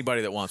don't know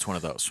anybody that wants one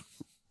of those.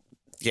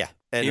 Yeah.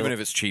 And even if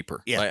it's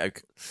cheaper. Yeah.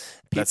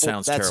 That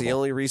sounds terrible. That's the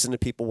only reason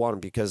that people want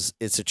them, because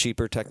it's a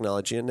cheaper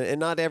technology, and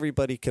not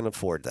everybody can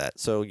afford that.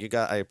 So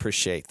I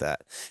appreciate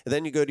that. And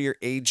then you go to your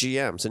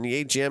AGMs, and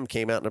the AGM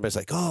came out, and everybody's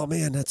like, oh,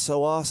 man, that's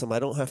so awesome. I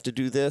don't have to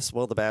do this.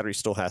 Well, the battery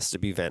still has to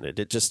be vented.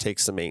 It just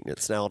takes some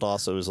maintenance. Now it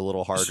also is a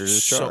little harder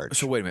to charge.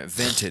 So wait a minute.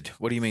 Vented.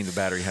 What do you mean the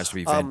battery has to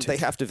be vented? They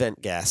have to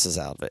vent gases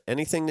out of it.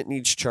 Anything that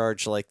needs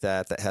charge like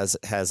that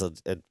has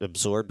an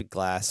absorbed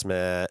glass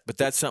mat. But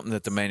that's something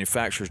that the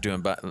manufacturer's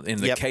doing in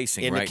the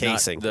casing, in right? the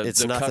casing. The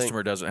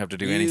customer doesn't have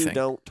to do anything. You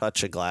don't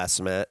touch a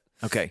glass mat.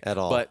 Okay. At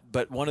all.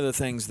 But one of the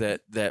things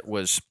that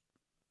was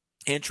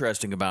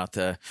interesting about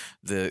the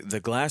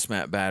glass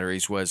mat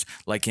batteries was,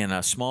 like in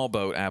a small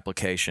boat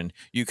application,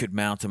 you could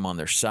mount them on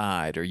their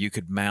side, or you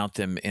could mount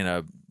them in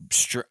a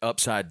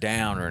upside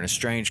down or in a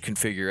strange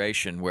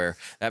configuration where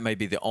that may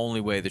be the only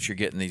way that you're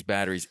getting these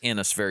batteries in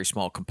a very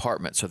small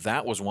compartment. So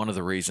that was one of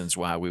the reasons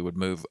why we would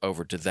move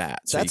over to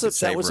that. So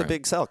that was a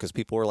big sell, because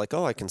people were like,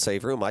 oh, I can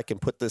save room. I can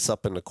put this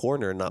up in the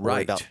corner and not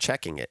worry about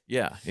checking it.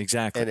 Yeah,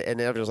 exactly. And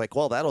everyone's like,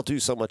 well, that'll do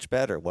so much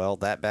better. Well,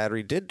 that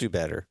battery did do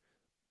better,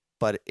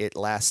 but it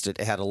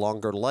had a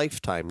longer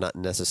lifetime, not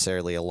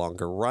necessarily a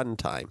longer run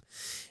time.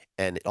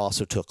 And it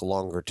also took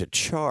longer to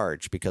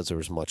charge because there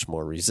was much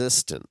more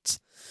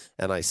resistance.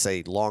 And I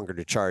say longer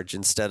to charge,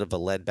 instead of a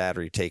lead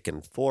battery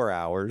taking 4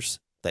 hours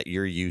that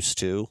you're used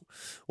to,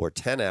 or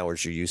 10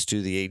 hours you're used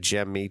to, the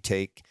AGM may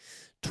take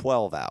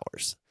 12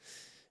 hours.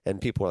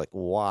 And people are like,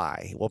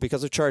 why? Well,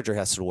 because the charger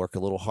has to work a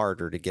little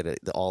harder to get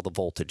all the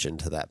voltage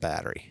into that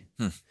battery,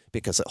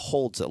 because it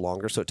holds it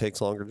longer, so it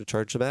takes longer to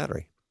charge the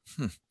battery.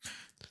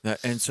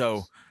 And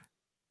so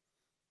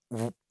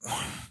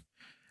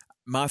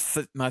my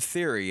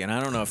theory, and I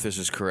don't know if this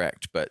is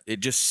correct, but it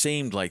just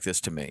seemed like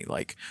this to me,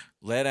 like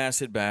lead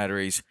acid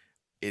batteries.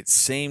 It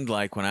seemed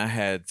like when I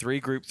had 3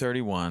 Group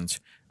 31s,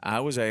 I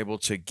was able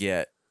to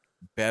get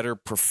better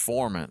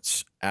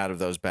performance out of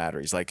those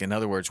batteries. Like, in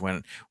other words,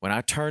 when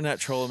I turned that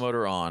trolling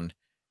motor on,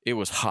 it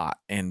was hot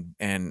and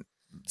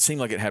seemed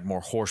like it had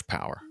more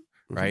horsepower,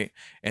 right?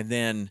 And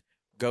then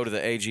go to the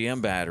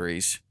AGM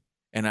batteries,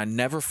 and I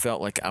never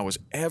felt like I was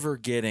ever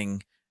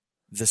getting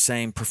the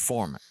same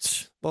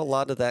performance. Well, a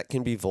lot of that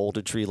can be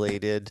voltage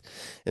related,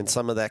 and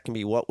some of that can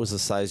be what was the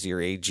size of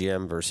your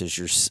AGM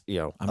versus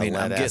your, I mean,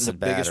 I'm getting the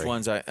biggest battery.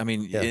 ones.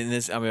 In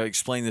this, I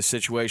explain the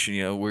situation.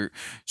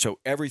 So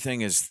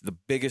everything is the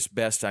biggest,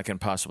 best I can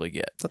possibly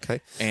get. Okay.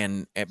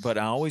 But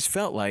I always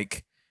felt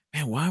like,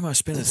 man, why am I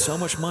spending so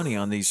much money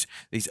on these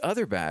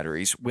other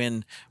batteries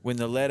when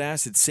the lead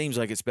acid seems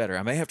like it's better?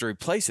 I may have to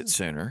replace it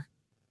sooner,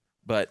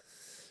 but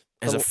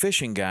as a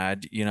fishing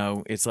guide,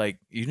 it's like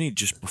you need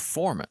just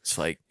performance.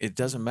 Like, it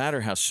doesn't matter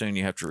how soon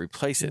you have to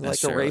replace it.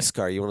 Like a race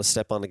car, you want to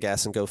step on the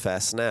gas and go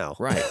fast now.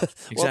 Right.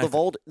 Exactly.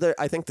 Well,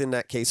 I think in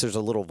that case, there's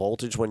a little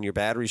voltage. When your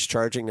battery's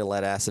charging, the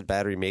lead acid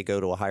battery may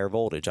go to a higher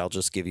voltage. I'll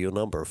just give you a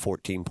number,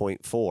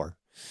 14.4.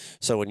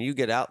 So when you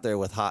get out there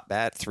with hot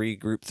 3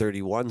 Group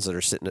 31s that are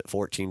sitting at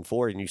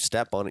 14.4 and you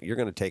step on it, you're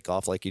going to take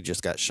off like you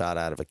just got shot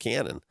out of a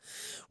cannon.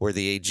 Where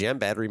the AGM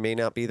battery may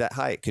not be that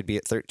high. It could be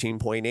at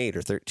 13.8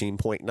 or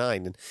 13.9.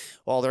 And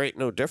while there ain't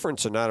no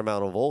difference in that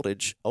amount of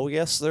voltage, oh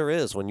yes there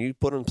is. When you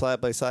put them side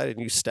by side and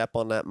you step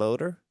on that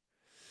motor,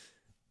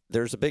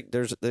 there's a big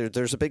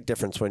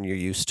difference when you're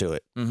used to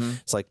it. Mm-hmm.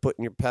 It's like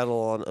putting your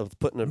pedal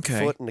putting a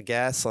foot in the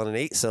gas on an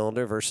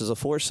 8-cylinder versus a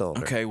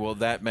 4-cylinder. Okay, well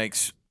that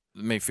makes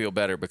me feel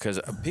better,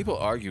 because people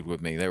argued with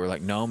me. They were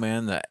like, no,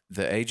 man, the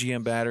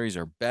AGM batteries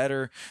are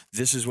better.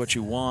 This is what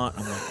you want.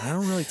 I'm like, I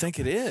don't really think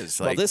it is.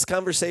 Well, this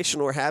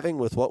conversation we're having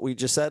with what we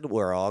just said,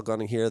 we're all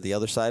going to hear the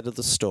other side of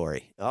the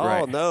story. Oh,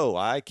 right. No,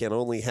 I can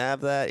only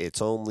have that.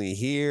 It's only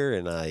here.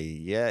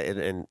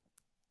 And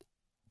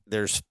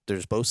there's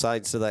both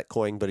sides to that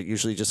coin, but it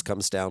usually just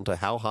comes down to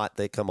how hot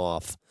they come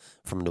off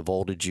from the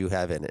voltage you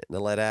have in it. And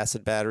the lead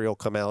acid battery will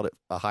come out at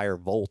a higher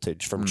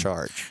voltage from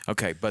charge.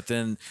 Okay, but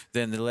then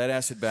the lead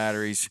acid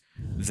batteries,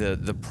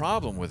 the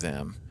problem with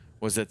them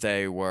was that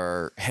they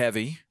were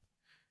heavy.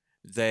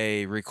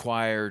 They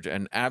required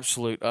an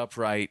absolute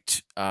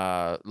upright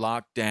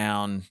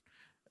lockdown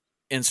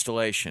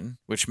installation,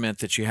 which meant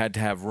that you had to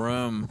have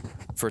room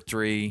for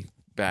 3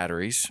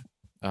 batteries.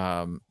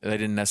 They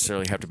didn't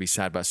necessarily have to be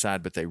side by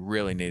side, but they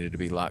really needed to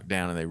be locked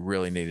down, and they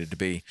really needed to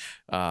be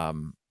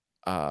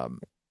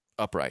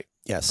upright.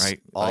 Yes, right,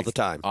 all the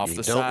time. Off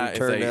the side.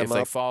 If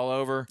they fall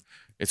over,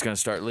 it's going to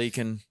start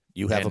leaking.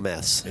 You have a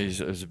mess.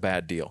 It's a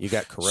bad deal. You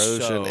got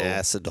corrosion,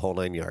 acid, the whole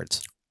 9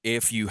 yards.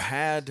 If you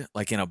had,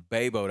 like in a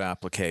bay boat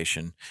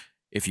application,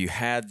 if you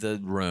had the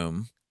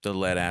room, the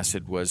lead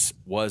acid was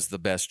the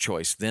best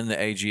choice. Then the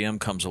AGM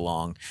comes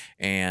along,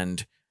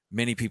 and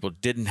many people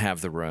didn't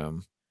have the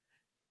room,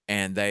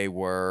 and they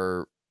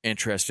were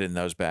interested in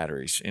those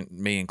batteries, and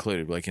me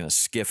included, like in a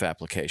skiff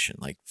application.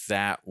 Like,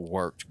 that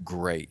worked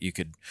great. You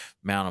could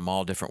mount them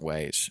all different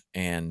ways,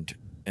 and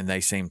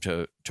they seemed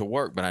to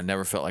work, but I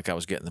never felt like I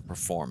was getting the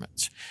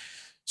performance.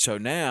 So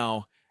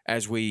now, I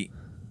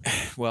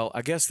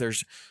guess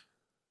there's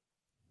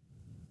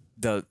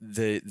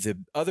the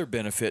other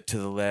benefit to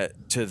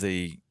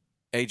the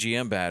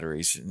AGM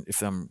batteries.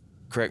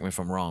 Correct me if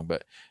I'm wrong,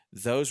 but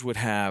those would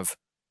have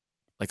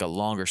like a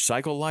longer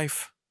cycle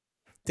life.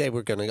 They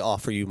were going to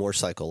offer you more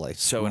cycle life.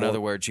 So in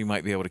other words, you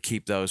might be able to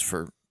keep those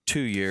for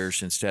 2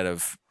 years instead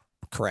of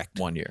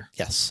 1 year.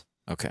 Yes.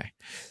 Okay.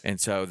 And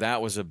so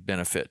that was a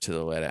benefit to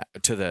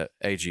the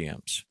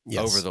AGMs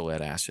over the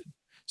lead acid.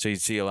 So you'd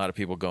see a lot of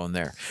people going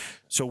there.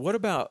 So what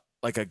about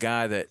like a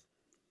guy that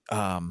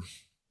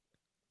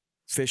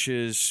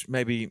fishes,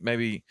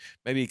 maybe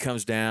he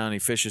comes down, he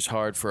fishes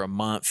hard for a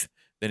month,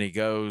 then he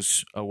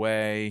goes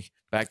away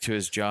back to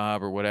his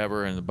job or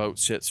whatever, and the boat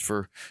sits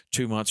for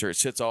 2 months, or it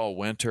sits all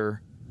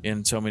winter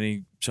in so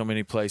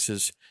many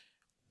places.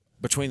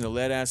 Between the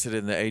lead acid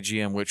and the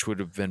AGM, which would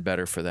have been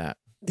better for that?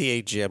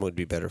 The AGM would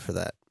be better for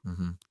that.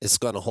 Mm-hmm. It's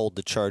going to hold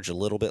the charge a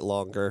little bit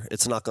longer.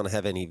 It's not going to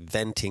have any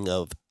venting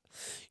of,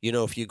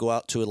 if you go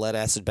out to a lead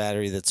acid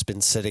battery that's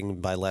been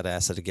sitting by lead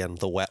acid, again,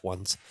 the wet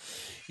ones,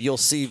 you'll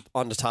see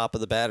on the top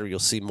of the battery, you'll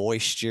see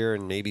moisture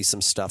and maybe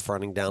some stuff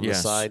running down the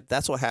side.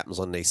 That's what happens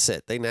when they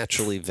sit. They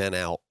naturally vent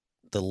out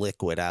the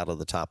liquid out of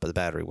the top of the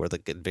battery, where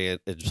the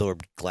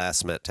absorbed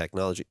glass met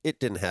technology, it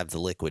didn't have the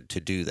liquid to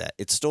do that.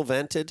 It's still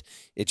vented.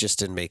 It just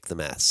didn't make the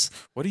mess.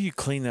 What do you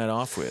clean that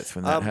off with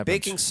when that happens?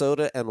 Baking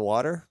soda and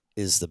water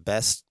is the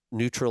best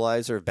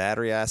neutralizer of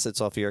battery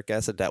acids off uric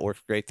acid. That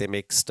works great. They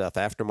make stuff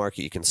aftermarket.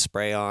 You can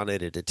spray on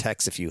it. It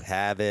detects if you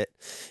have it.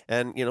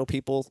 And,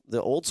 people,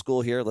 the old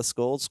school here, let's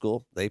go old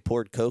school, they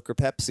poured Coke or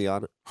Pepsi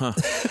on it. Huh.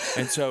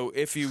 And so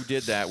if you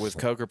did that with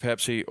Coke or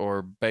Pepsi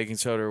or baking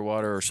soda or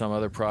water or some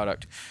other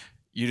product,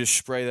 you just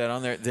spray that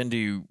on there. Then do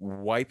you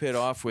wipe it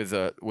off with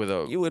a?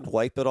 You would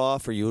wipe it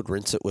off, or you would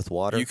rinse it with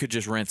water. You could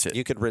just rinse it.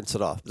 You could rinse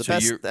it off.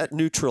 That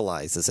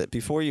neutralizes it.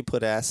 Before you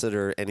put acid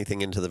or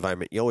anything into the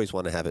environment, you always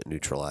want to have it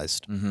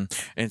neutralized. Mm-hmm.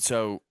 And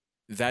so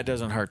that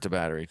doesn't hurt the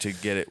battery to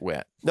get it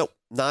wet. Nope.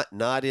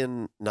 Not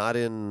in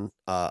an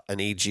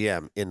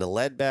AGM. In the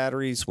lead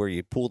batteries where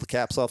you pull the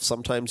caps off,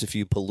 sometimes if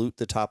you pollute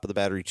the top of the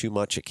battery too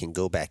much, it can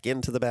go back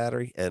into the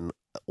battery and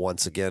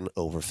once again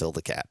overfill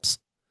the caps.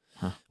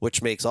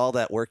 Which makes all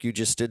that work you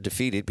just did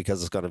defeated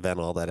because it's going to vent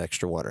all that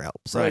extra water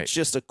out. So Right. it's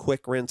just a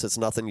quick rinse. It's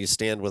nothing you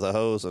stand with a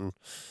hose and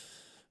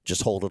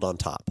just hold it on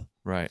top.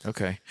 Right.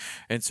 Okay.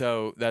 And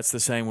so that's the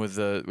same with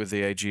the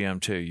AGM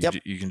too. Yep.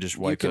 You can just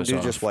wipe You can those do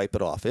off. just wipe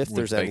it off. If with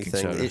there's baking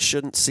anything, soda. it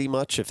shouldn't see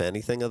much, if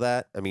anything, of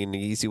that. I mean, the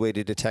easy way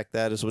to detect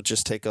that is with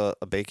just take a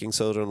baking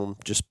soda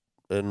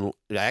and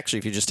actually,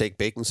 if you just take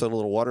baking soda, a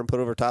little water, and put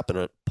it over top, and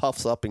it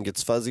puffs up and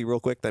gets fuzzy real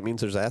quick, that means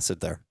there's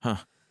acid there. Huh.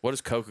 What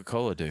does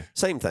Coca-Cola do?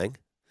 Same thing.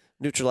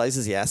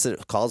 Neutralizes the acid,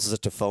 it causes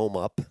it to foam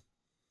up.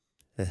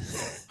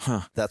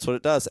 Huh. That's what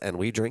it does, and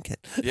we drink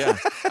it. Yeah,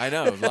 I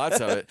know. Lots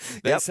of it.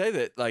 They Yep. say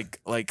that like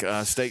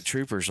state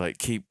troopers like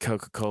keep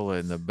Coca-Cola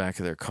in the back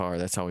of their car.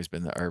 That's always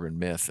been the urban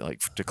myth,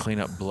 like to clean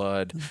up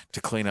blood,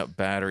 to clean up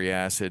battery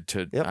acid.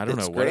 To Yep, I don't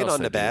it's know what great else on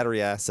they the do.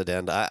 battery acid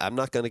end. I'm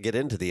not going to get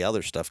into the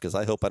other stuff because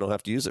I hope I don't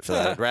have to use it for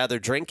that. I'd rather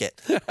drink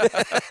it.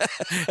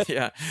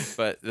 Yeah,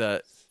 but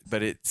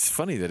it's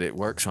funny that it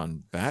works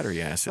on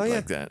battery acid Oh, yeah.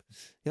 like that.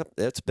 Yep,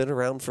 it's been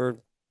around for.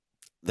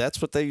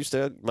 That's what they used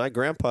to. My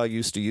grandpa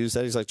used to use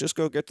that. He's like, just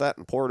go get that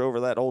and pour it over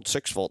that old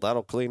 6-volt.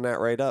 That'll clean that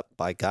right up.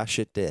 By gosh,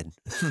 it did.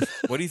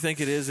 What do you think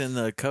it is in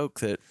the Coke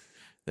that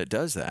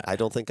does that? I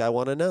don't think I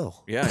want to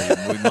know.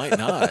 Yeah, we might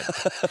not.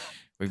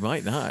 We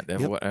might not.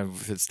 Yep.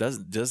 If it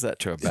does that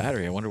to a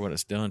battery, I wonder what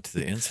it's done to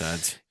the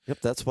insides.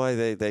 Yep, that's why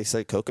they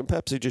say Coke and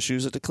Pepsi, just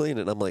use it to clean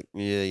it. And I'm like,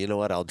 yeah, you know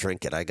what? I'll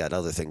drink it. I got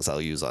other things I'll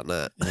use on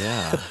that.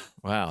 Yeah.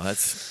 Wow.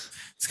 It's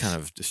kind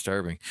of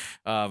disturbing.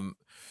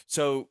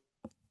 So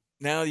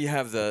now you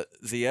have the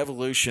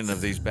evolution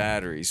of these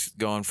batteries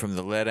going from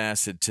the lead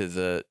acid to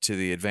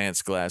the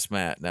advanced glass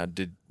mat. Now,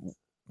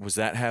 was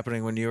that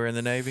happening when you were in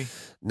the Navy?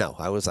 No,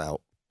 I was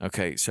out.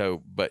 Okay.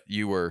 So, but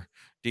you were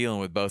dealing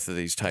with both of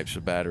these types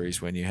of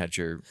batteries when you had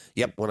your.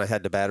 Yep, when I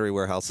had the battery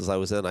warehouses I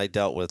was in, I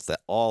dealt with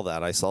all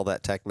that. I saw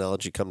that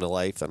technology come to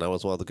life, and I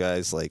was one of the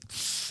guys like,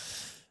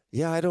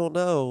 yeah, I don't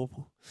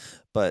know.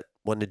 But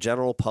when the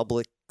general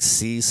public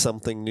sees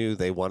something new,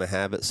 they want to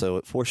have it, so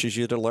it forces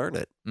you to learn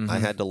it. I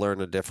had to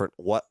learn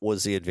what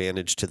was the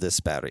advantage to this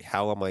battery?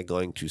 How am I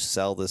going to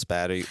sell this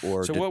battery?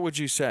 So what would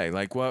you say?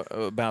 Like what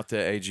about the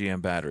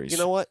AGM batteries? You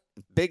know what?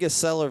 Biggest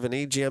seller of an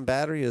AGM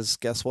battery is,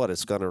 guess what?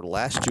 It's going to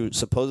last you.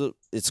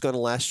 It's going to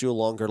last you a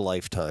longer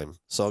lifetime.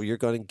 So you're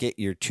going to get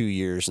your 2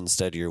 years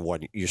instead of your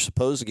 1. You're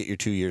supposed to get your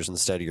 2 years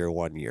instead of your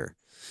 1 year.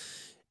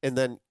 And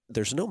then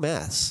there's no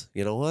mess.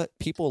 You know what?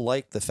 People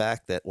like the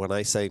fact that when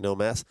I say no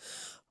mess,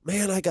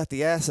 man, I got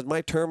the acid.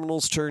 My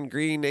terminals turn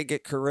green. They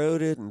get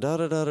corroded and da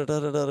da da da da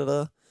da da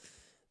da.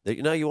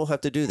 No, you won't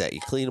have to do that.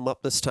 You clean them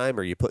up this time,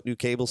 or you put new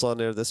cables on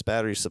there. This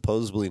battery's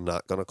supposedly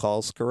not going to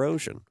cause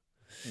corrosion.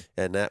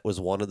 And that was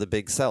one of the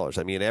big sellers.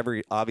 I mean,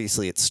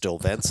 obviously it still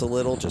vents a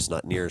little, just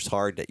not near as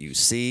hard that you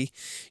see.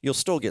 You'll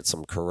still get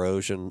some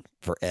corrosion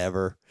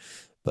forever,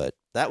 but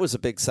that was a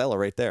big seller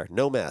right there.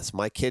 No mess.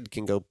 My kid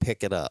can go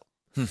pick it up.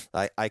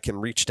 I can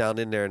reach down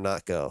in there and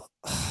not go,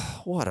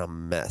 oh, what a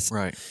mess.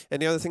 Right.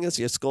 And the other thing is,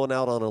 it's going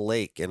out on a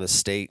lake in a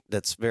state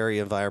that's very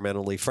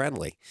environmentally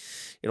friendly.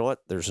 You know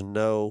what? There's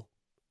no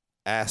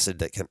acid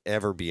that can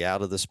ever be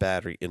out of this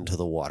battery into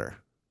the water.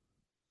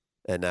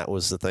 And that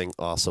was the thing.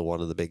 Also,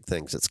 one of the big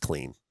things. It's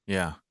clean.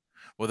 Yeah.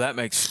 Well, that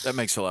makes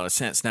a lot of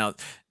sense. Now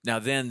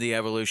then the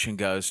evolution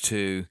goes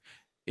to,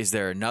 is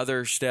there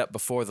another step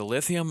before the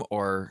lithium,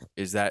 or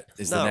is the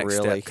Not next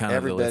really. step kind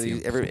of the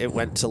lithium? It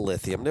went to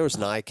lithium. There was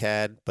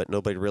NiCad, but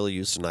nobody really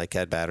used a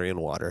NiCad battery in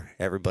water.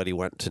 Everybody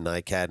went to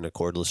NiCad and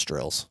cordless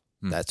drills.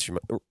 That's your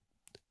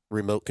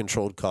remote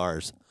controlled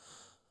cars.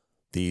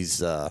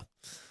 These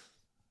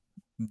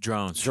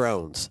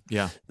drones.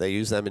 Yeah. They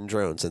use them in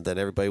drones, and then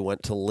everybody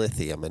went to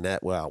lithium, and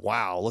that,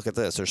 wow, look at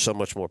this. There's so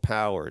much more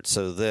power. It's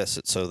so this,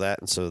 it's so that,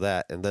 and so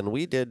that. And then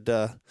we did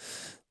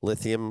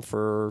lithium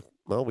for,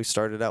 we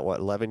started out,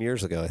 11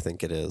 years ago, I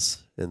think it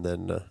is. And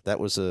then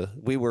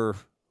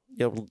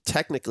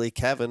technically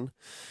Kevin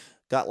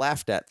got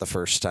laughed at the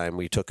first time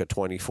we took a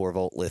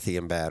 24-volt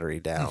lithium battery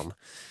down.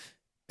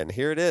 And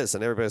here it is,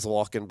 and everybody's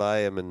walking by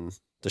him and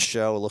the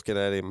show looking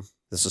at him,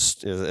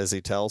 as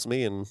he tells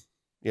me, and,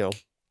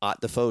 Ott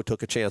Defoe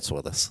took a chance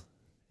with us.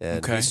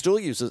 And he still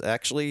uses,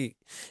 actually,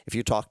 if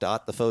you talk to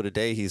Ott Defoe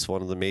today, he's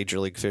one of the Major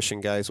League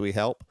Fishing guys we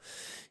help.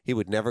 He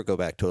would never go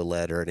back to a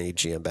lead or an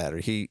AGM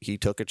battery. He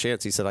took a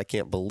chance. He said, I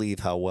can't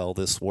believe how well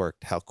this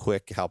worked, how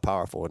quick, how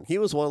powerful. And he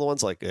was one of the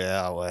ones like,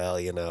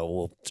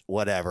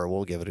 whatever,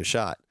 we'll give it a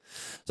shot.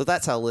 So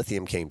that's how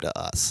lithium came to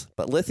us.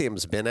 But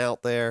lithium's been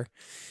out there.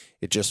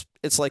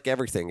 It's like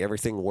everything.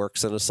 Everything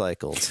works in a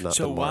cycle. It's not.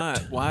 So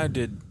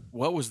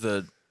what was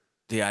the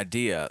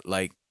idea,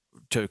 like,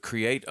 to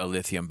create a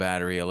lithium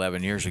battery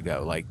 11 years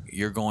ago? Like,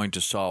 you're going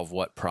to solve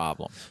what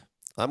problem?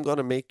 I'm going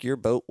to make your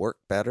boat work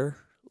better,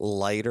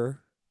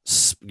 lighter.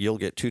 You'll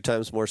get 2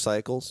 times more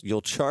cycles.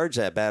 You'll charge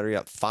that battery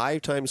up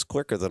 5 times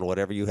quicker than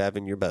whatever you have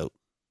in your boat.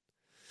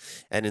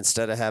 And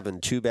instead of having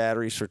 2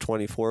 batteries for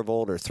 24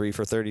 volt or 3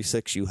 for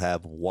 36, you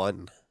have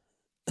one.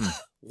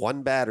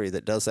 One battery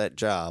that does that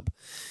job.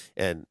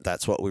 And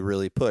that's what we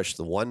really push.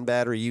 The one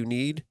battery you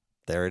need,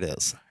 there it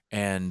is.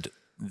 And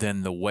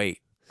then the weight,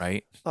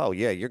 right? Oh,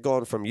 yeah. You're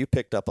going from, you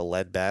picked up a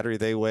lead battery.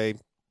 They weigh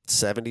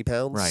 70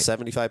 pounds, Right.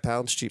 75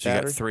 pounds, cheap So you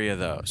battery. got 3 of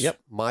those. Yep.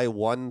 My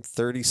one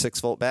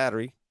 36 volt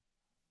battery,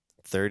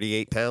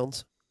 38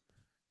 pounds.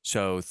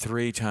 So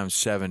 3 times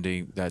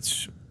 70,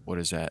 that's, what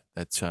is that?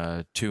 That's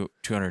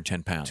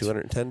 210 pounds.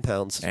 210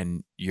 pounds,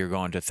 And you're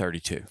going to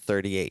 32,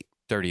 38.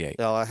 38.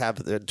 No, I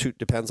have,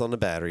 depends on the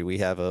battery. We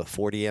have a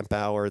 40 amp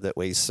hour that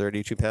weighs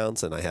 32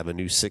 pounds, and I have a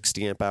new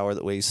 60 amp hour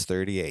that weighs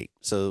 38.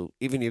 So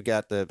even you've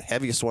got the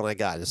heaviest one I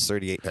got is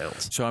 38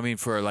 pounds. So, I mean,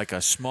 for like a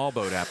small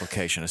boat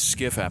application, a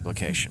skiff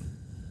application,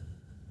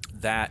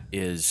 that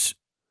is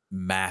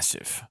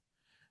massive.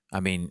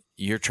 I mean,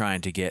 you're trying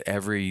to get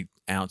every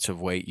ounce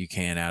of weight you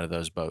can out of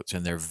those boats,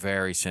 and they're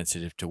very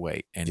sensitive to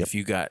weight. And Yep. if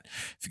you got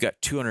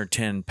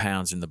 210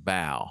 pounds in the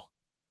bow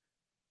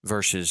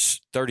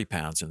versus 30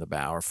 pounds in the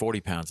bow or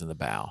 40 pounds in the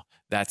bow,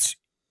 that's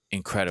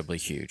incredibly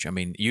huge. I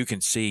mean, you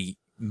can see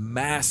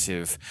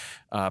massive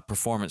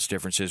performance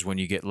differences when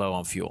you get low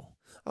on fuel.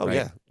 Oh, Right.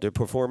 yeah. The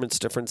performance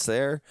difference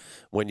there.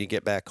 When you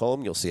get back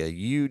home, you'll see a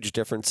huge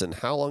difference in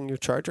how long your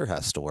charger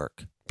has to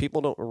work.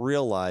 People don't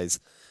realize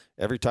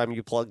every time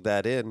you plug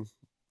that in,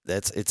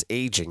 it's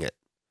aging it.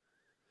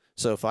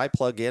 So if I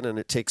plug in and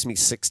it takes me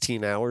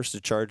 16 hours to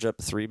charge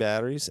up 3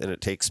 batteries and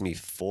it takes me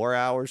 4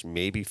 hours,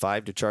 maybe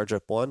 5 to charge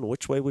up one,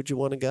 which way would you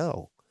want to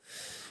go?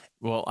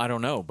 Well, I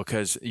don't know,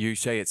 because you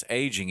say it's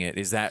aging it.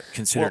 Is that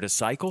considered Well, a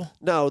cycle?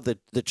 No, the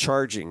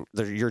charging,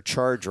 your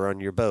charger on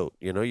your boat,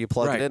 you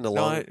plug Right. it in No,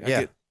 along. I Yeah.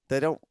 get- They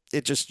don't,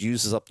 it just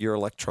uses up your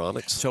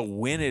electronics. So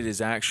when it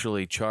is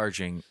actually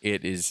charging,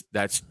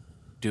 that's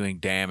doing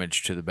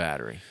damage to the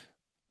battery.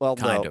 Well,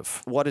 kind no.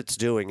 of. What it's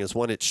doing is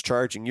when it's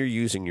charging, you're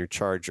using your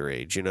charger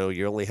age. You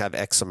only have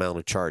X amount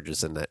of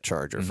charges in that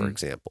charger, for Mhm.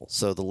 example.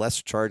 So the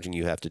less charging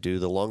you have to do,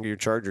 the longer your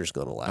charger is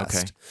going to last.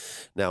 Okay.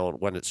 Now,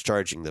 when it's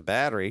charging the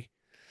battery,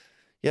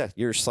 yeah,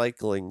 you're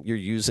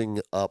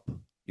using up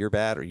your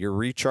battery. You're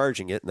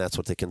recharging it, and that's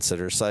what they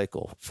consider a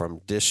cycle.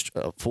 From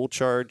full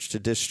charge to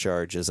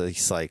discharge is a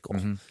cycle.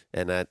 Mhm.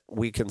 And that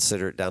we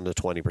consider it down to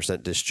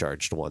 20%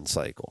 discharge to one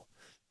cycle.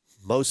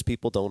 Most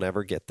people don't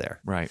ever get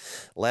there. Right.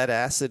 Lead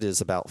acid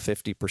is about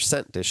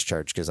 50%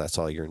 discharge because that's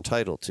all you're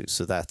entitled to.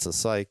 So that's a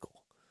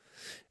cycle.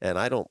 And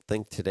I don't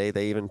think today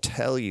they even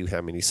tell you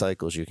how many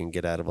cycles you can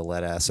get out of a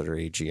lead acid or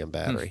AGM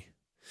battery.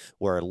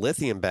 Where a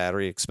lithium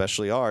battery,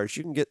 especially ours,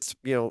 you can get,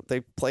 they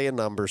play in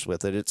numbers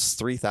with it. It's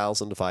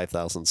 3,000 to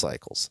 5,000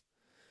 cycles.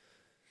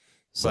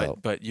 So,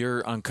 But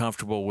you're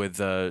uncomfortable with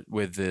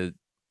the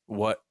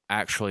what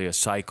actually a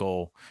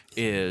cycle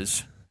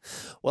is.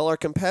 well, our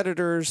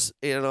competitors,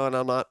 and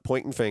I'm not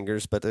pointing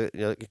fingers, but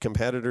the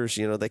competitors,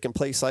 they can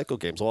play cycle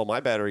games. Well, my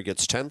battery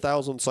gets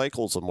 10,000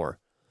 cycles or more.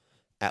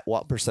 At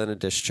what percent of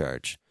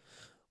discharge?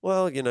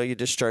 Well, you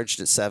discharged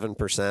at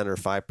 7% or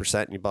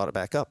 5% and you bought it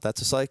back up.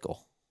 That's a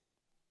cycle.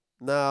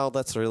 No,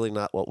 that's really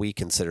not what we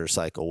consider a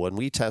cycle. When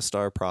we test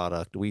our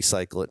product, we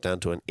cycle it down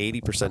to an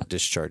 80%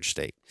 discharge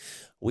state.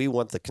 We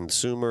want the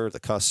consumer, the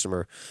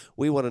customer,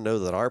 we want to know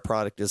that our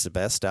product is the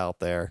best out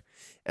there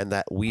and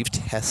that we've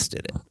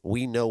tested it.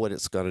 We know what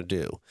it's going to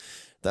do.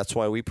 That's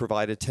why we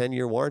provide a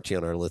 10-year warranty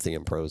on our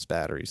Lithium Pros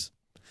batteries,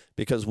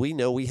 because we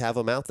know we have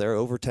them out there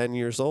over 10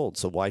 years old.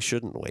 So why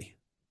shouldn't we?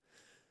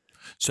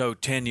 So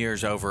 10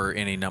 years over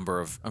any number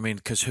of,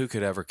 because who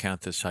could ever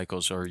count the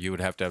cycles, or you would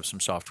have to have some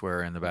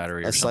software in the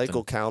battery or A something.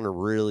 cycle counter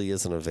really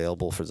isn't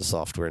available for the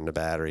software in the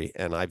battery.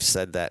 And I've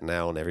said that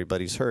now and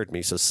everybody's heard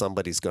me. So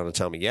somebody's going to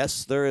tell me,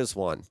 yes, there is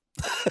one.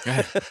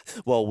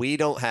 Well, we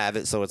don't have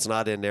it, so it's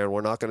not in there. And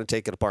we're not going to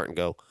take it apart and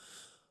go,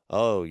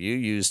 oh, you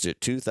used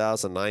it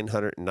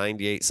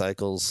 2,998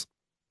 cycles.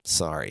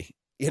 Sorry.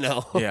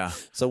 Yeah.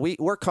 So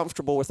we're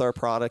comfortable with our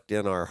product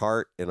in our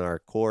heart, in our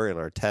core, in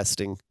our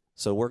testing.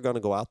 So we're going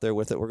to go out there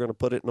with it. We're going to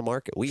put it in the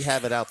market. We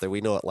have it out there.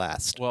 We know it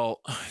lasts. Well,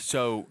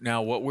 so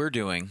now what we're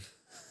doing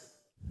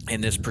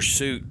in this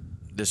pursuit,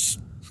 this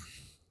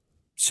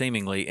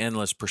seemingly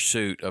endless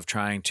pursuit of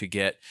trying to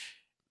get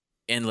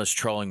endless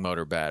trolling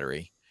motor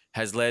battery,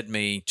 has led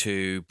me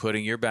to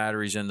putting your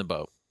batteries in the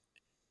boat.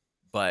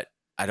 But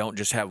I don't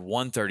just have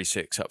one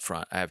 36 up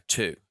front. I have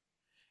 2.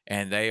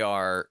 And they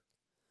are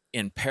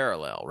in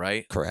parallel,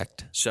 right?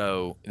 Correct.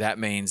 So that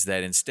means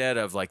that instead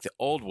of like the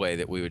old way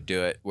that we would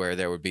do it, where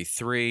there would be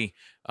 3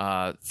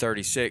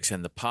 36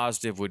 and the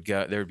positive would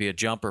go, there would be a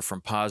jumper from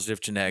positive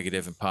to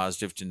negative and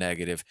positive to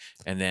negative,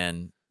 and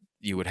then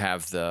you would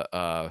have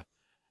the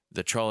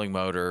trolling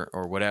motor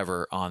or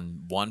whatever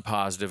on one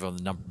positive on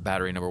the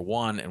battery number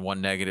 1 and one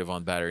negative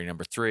on battery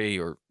number 3,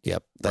 or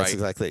Yep. That's Right.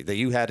 exactly that.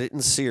 You had it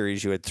in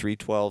series. You had 3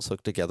 12s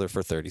hooked together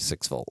for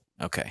 36 volt.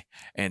 okay.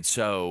 And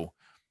so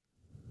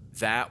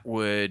that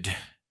would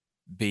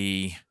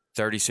be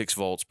 36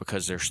 volts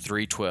because there's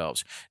 3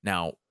 12s.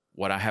 Now,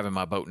 what I have in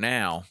my boat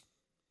now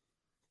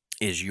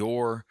is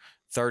your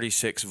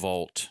 36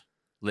 volt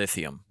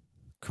lithium.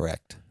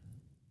 Correct.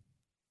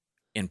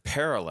 in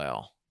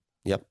parallel.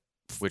 Yep.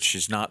 Which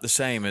is not the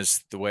same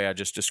as the way I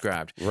just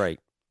described. Right.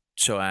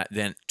 So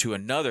then to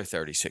another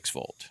 36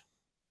 volt.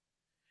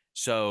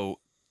 So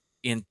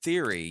in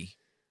theory,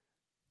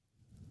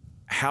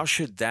 how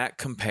should that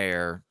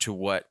compare to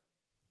what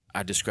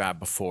I described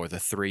before, the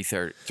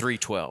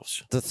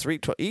 312s? The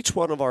 312, each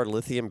one of our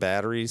lithium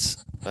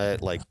batteries,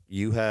 like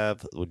you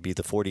have, would be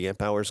the 40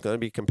 amp hours, going to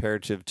be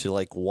comparative to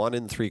like 1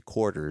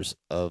 3/4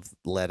 of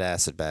lead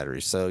acid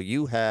batteries. So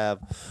you have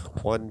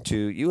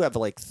you have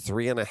like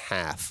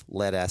 3.5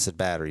 lead acid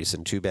batteries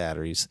in 2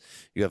 batteries.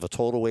 You have a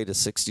total weight of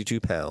 62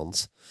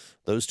 pounds.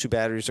 Those 2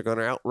 batteries are going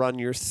to outrun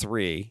your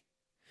 3,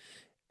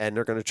 and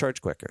they're going to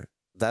charge quicker.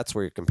 That's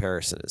where your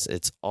comparison is.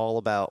 It's all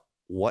about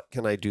what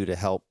can I do to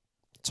help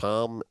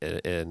Tom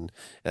and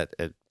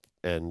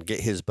get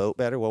his boat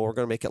better. Well, we're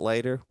going to make it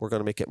lighter. We're going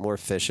to make it more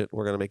efficient.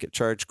 We're going to make it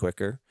charge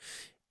quicker,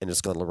 and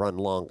it's going to run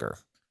longer.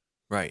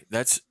 Right.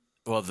 That's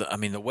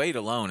the weight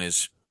alone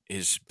is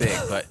big,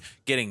 but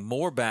getting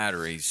more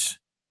batteries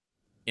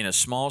in a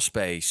small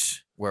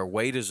space where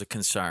weight is a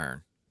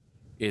concern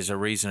is a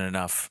reason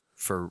enough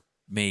for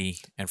me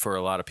and for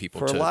a lot of people.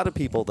 For a lot of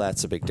people,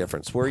 that's a big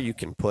difference where you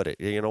can put it.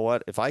 You know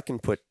what? If I can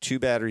put 2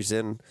 batteries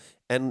in,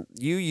 and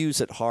you use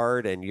it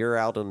hard, and you're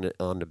out on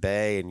the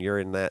bay, and you're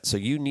in that, so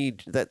you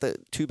need that. The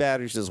 2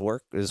 batteries is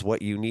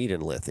what you need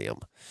in lithium.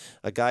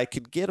 A guy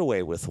could get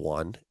away with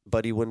 1,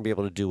 but he wouldn't be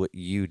able to do what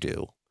you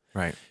do.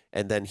 Right.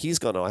 And then he's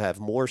going to have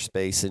more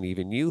space than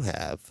even you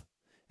have,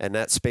 and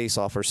that space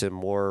offers him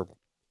more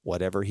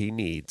whatever he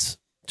needs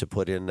to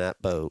put in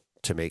that boat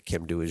to make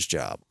him do his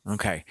job.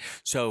 Okay.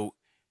 So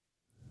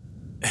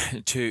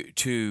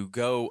to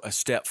go a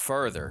step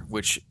further,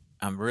 which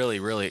I'm really,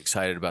 really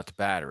excited about the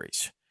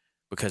batteries,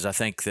 because I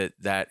think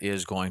that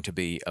is going to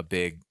be a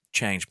big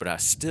change. But I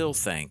still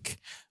think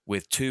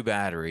with 2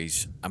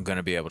 batteries, I'm going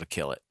to be able to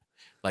kill it.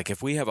 Like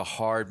if we have a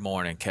hard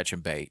morning catching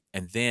bait,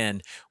 and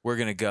then we're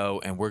going to go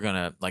and we're going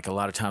to, like a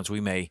lot of times we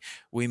may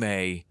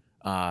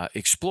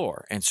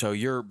explore. And so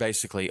you're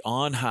basically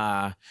on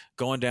high,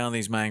 going down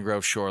these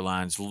mangrove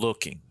shorelines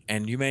looking,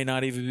 and you may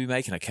not even be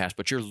making a cast,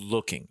 but you're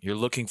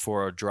looking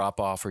for a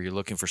drop off, or you're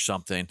looking for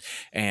something.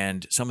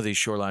 And some of these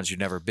shorelines you've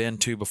never been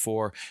to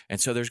before.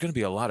 And so there's going to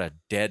be a lot of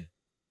dead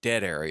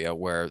area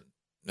where,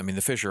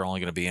 the fish are only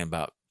going to be in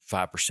about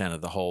 5%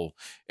 of the whole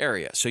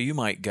area. So you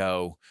might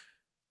go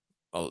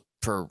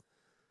for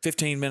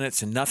 15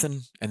 minutes and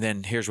nothing, and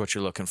then here's what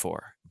you're looking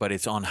for, but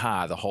it's on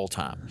high the whole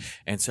time.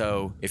 And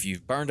so if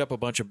you've burned up a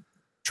bunch of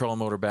trolling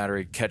motor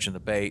battery catching the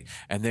bait,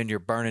 and then you're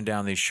burning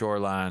down these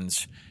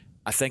shorelines,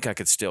 I think I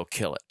could still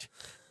kill it.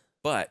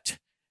 But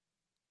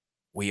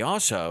we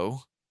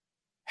also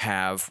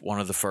have one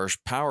of the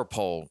first power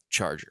pole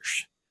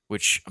chargers,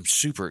 which I'm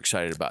super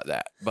excited about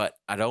that, but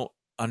I don't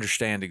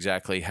understand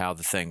exactly how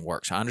the thing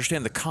works. I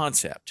understand the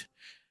concept,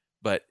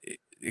 but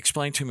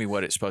explain to me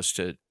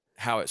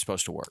how it's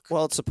supposed to work.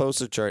 Well, it's supposed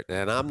to charge,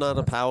 and I'm not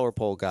a power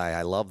pole guy.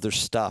 I love their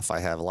stuff. I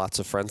have lots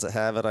of friends that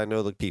have it. I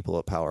know the people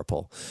at Power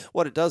Pole.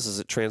 What it does is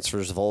it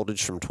transfers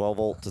voltage from 12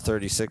 volt to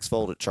 36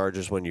 volt. It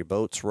charges when your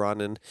boat's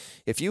running.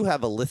 If you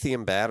have a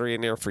lithium battery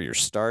in there for your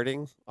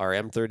starting, our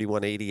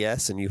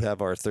M3180S, and you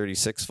have our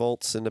 36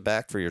 volts in the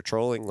back for your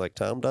trolling like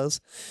Tom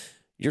does,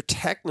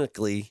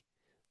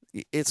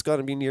 it's going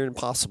to be near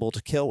impossible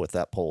to kill with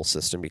that pole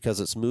system,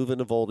 because it's moving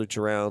the voltage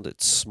around.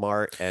 It's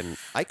smart. And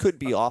I could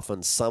be off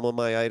on some of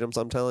my items,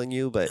 I'm telling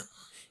you, but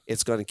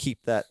it's going to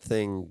keep that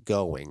thing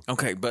going.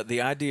 Okay, but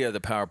the idea of the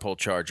power pole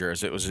charger,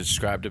 as it was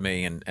described to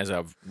me and as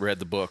I've read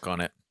the book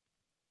on it,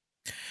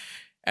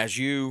 as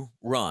you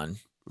run,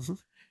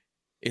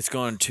 it's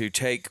going to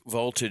take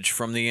voltage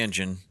from the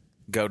engine,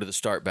 go to the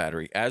start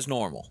battery as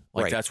normal.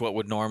 Like Right. That's what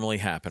would normally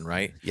happen,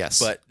 right? Yes.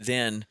 But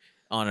then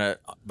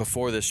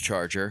before this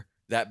charger,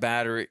 that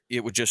battery,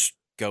 it would just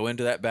go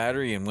into that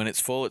battery, and when it's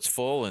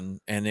full,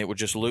 and it would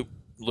just loop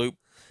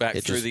back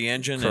through the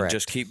engine and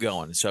just keep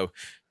going. So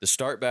the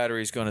start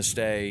battery is going to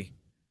stay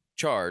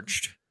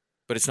charged,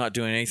 but it's not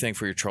doing anything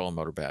for your trolling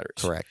motor batteries.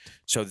 Correct.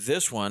 So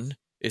this one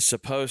is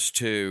supposed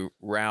to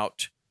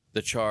route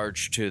the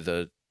charge to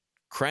the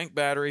crank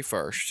battery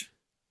first,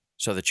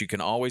 so that you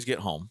can always get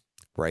home.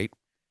 Right.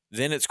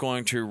 Then it's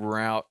going to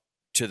route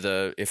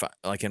to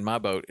like in my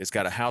boat, it's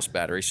got a house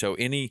battery. So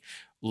any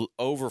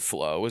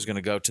overflow is going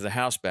to go to the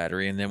house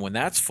battery. And then when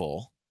that's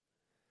full,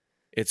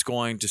 it's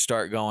going to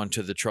start going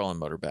to the trolling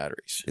motor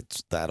batteries.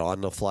 It's that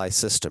on-the-fly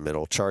system.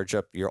 It'll charge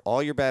up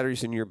all your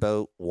batteries in your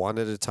boat one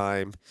at a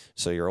time.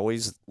 So you're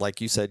always, like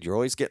you said, you're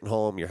always getting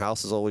home. Your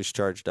house is always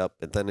charged up,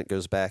 and then it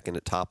goes back and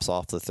it tops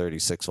off the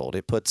 36 volt.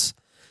 It puts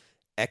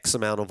X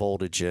amount of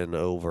voltage in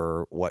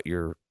over what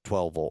your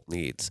 12 volt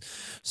needs.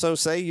 So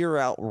say you're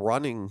out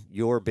running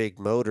your big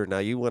motor. Now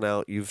you went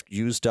out, you've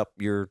used up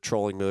your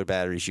trolling motor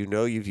batteries. You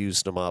know you've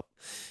used them up,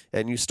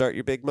 and you start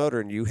your big motor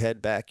and you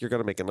head back. You're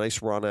going to make a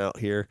nice run out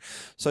here.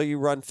 So you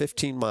run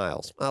 15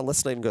 miles.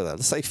 Let's not even go there.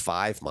 Let's say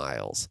 5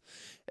 miles.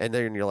 And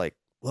then you're like,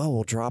 well,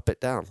 we'll drop it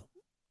down.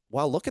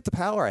 Well, look at the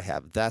power I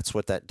have. That's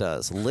what that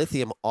does.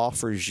 Lithium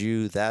offers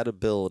you that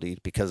ability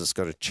because it's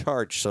going to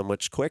charge so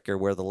much quicker,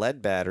 where the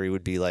lead battery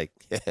would be like,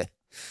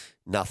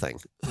 nothing.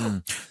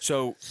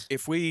 So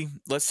if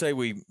let's say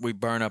we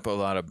burn up a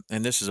lot of,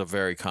 and this is a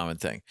very common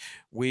thing,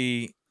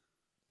 we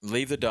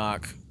leave the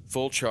dock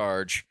full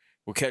charge,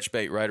 we'll catch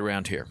bait right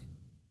around here.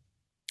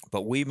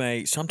 But we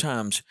may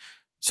sometimes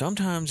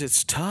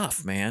it's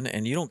tough, man,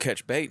 and you don't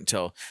catch bait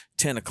until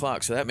 10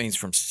 o'clock. So that means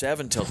from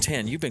 7 till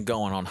 10, you've been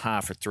going on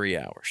high for 3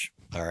 hours.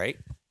 All right.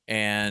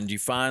 And you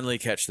finally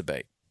catch the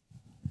bait.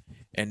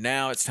 And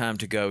now it's time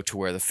to go to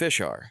where the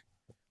fish are,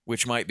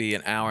 which might be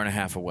an hour and a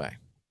half away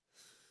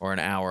or an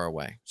hour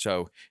away.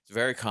 So it's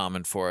very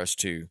common for us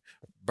to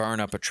burn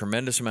up a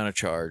tremendous amount of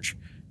charge,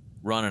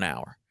 run an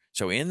hour.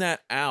 So in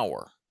that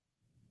hour,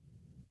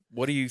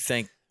 what do you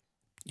think?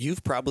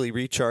 You've probably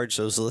recharged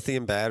those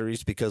lithium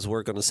batteries, because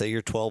we're going to say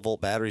your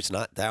 12-volt battery's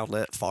not down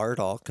that far at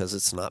all, because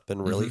it's not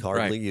been really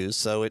hardly used.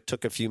 So it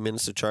took a few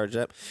minutes to charge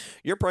up.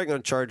 You're probably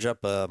going to charge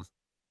up a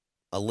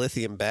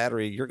lithium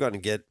battery. You're going to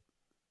get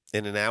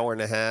in an hour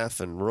and a half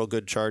and real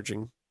good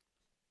charging.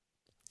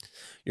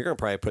 You're going to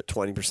probably put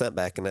 20%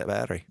 back in that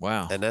battery.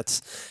 Wow. And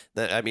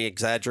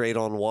exaggerate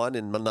on one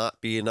and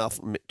not be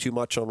too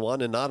much on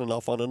one and not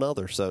enough on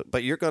another. So,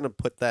 but you're going to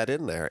put that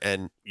in there,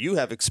 and you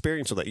have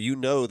experience with that. You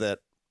know that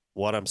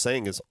what I'm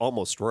saying is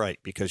almost right,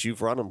 because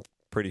you've run them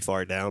pretty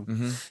far down,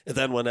 and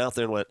then went out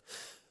there and went,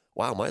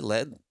 wow, my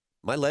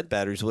lead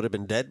batteries would have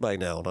been dead by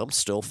now, and I'm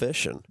still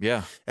fishing.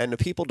 Yeah. And the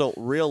people don't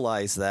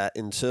realize that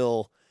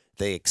until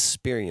they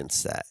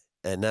experience that.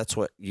 And that's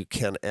what you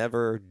can't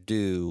ever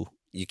do.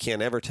 You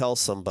can't ever tell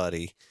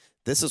somebody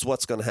this is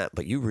what's going to happen,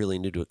 but you really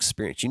need to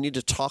experience. You need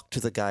to talk to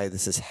the guy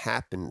this has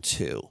happened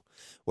to,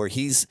 where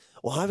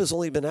I was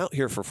only been out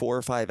here for 4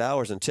 or 5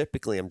 hours, and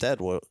typically I'm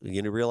dead. Well,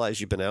 you realize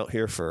you've been out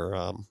here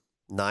for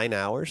 9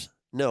 hours?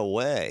 No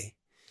way.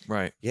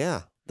 Right.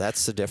 Yeah,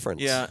 that's the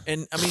difference. Yeah,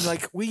 and I mean,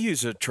 like, we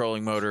use a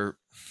trolling motor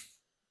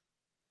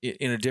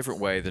in a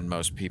different way than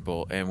most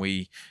people, and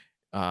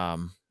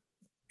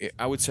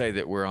I would say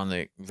that we're on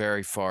the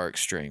very far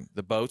extreme.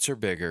 The boats are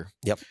bigger.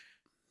 Yep.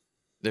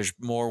 There's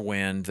more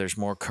wind. There's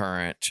more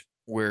current.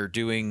 We're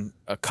doing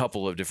a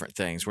couple of different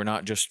things. We're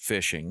not just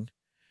fishing.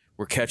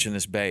 We're catching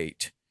this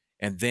bait,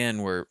 and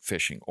then we're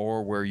fishing,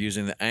 or we're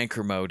using the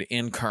anchor mode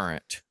in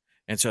current.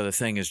 And so the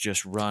thing is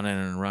just running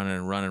and running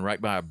and running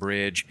right by a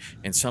bridge.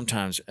 And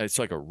sometimes it's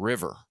like a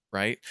river,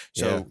 right?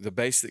 So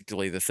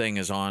basically the thing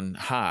is on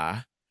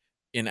high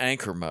in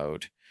anchor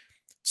mode.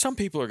 Some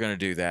people are going to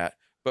do that.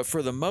 But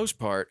for the most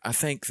part, I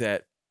think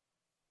that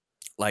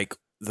like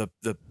the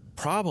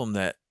problem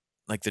that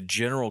like the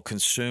general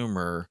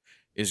consumer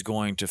is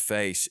going to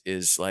face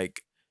is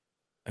like,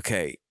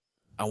 okay,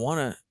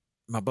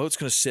 my boat's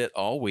going to sit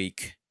all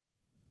week,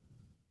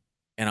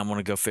 and I'm going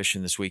to go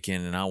fishing this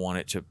weekend, and I want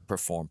it to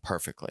perform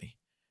perfectly.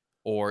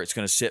 Or it's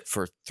going to sit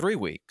for 3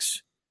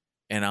 weeks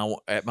and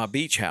at my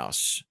beach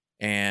house.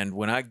 And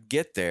when I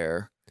get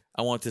there,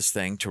 I want this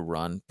thing to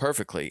run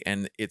perfectly.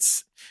 And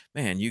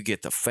you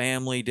get the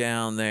family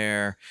down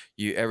there,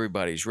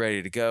 everybody's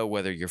ready to go,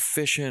 whether you're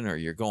fishing or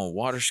you're going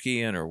water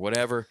skiing or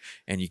whatever.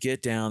 And you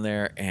get down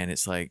there and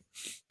it's like,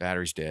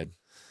 battery's dead.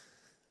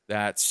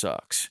 That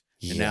sucks.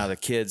 And now the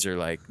kids are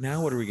like,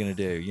 now what are we going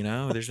to do?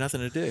 There's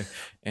nothing to do.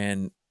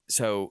 And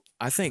so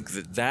I think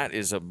that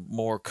is a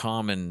more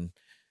common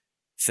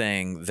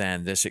thing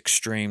than this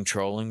extreme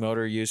trolling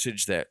motor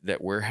usage that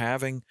we're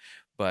having.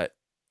 But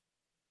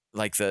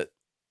like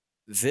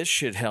this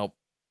should help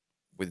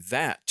with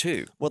that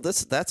too. Well,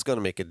 that's going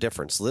to make a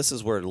difference. This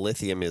is where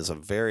lithium is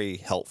very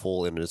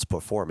helpful in its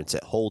performance.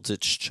 It holds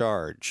its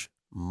charge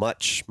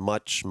much,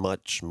 much,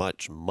 much,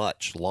 much,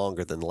 much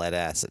longer than lead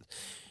acid.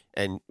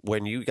 And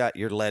when you got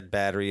your lead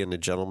battery in a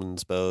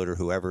gentleman's boat or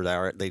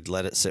whoever they'd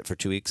let it sit for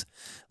 2 weeks,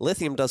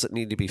 lithium doesn't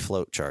need to be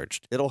float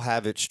charged. It'll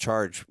have its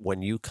charge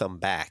when you come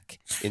back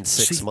in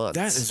 6 months.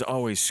 That has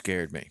always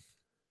scared me.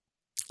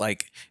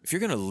 Like, if you're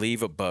going to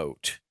leave a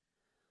boat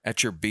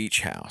at your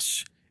beach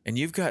house and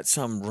you've got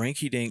some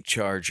rinky-dink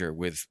charger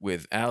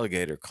with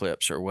alligator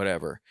clips or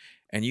whatever,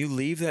 and you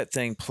leave that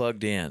thing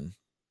plugged in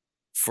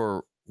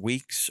for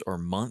weeks or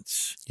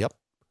months. Yep.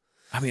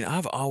 I mean,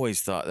 I've always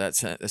thought that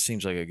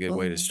seems like a good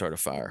way to start a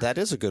fire. That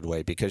is a good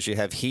way because you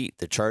have heat.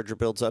 The charger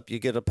builds up. You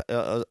get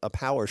a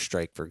power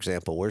strike, for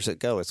example. Where's it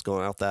go? It's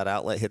going out that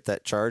outlet, hit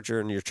that charger,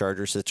 and your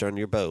charger sits on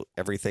your boat.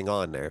 Everything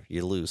on there,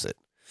 you lose it.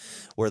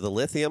 Where the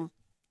lithium,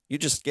 you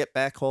just get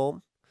back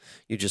home.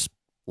 You just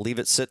leave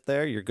it sit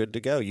there. You're good to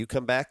go. You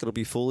come back, it'll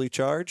be fully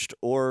charged.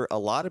 Or a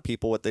lot of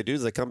people, what they do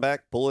is they come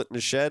back, pull it in the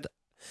shed.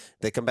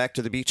 They come back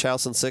to the beach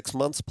house in 6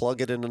 months,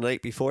 plug it in the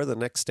night before. The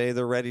next day,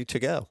 they're ready to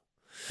go.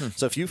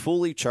 So if you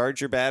fully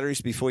charge your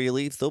batteries before you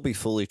leave, they'll be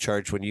fully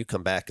charged when you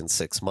come back in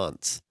 6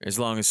 months. As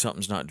long as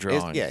something's not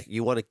drawing.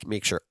 You want to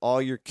make sure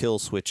all your kill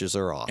switches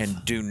are off.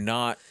 And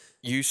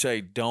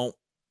don't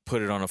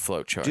put it on a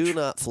float charge. Do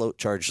not float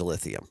charge the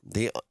lithium.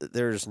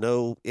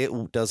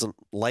 It doesn't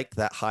like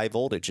that high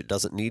voltage. It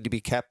doesn't need to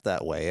be kept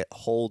that way. It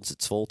holds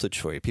its voltage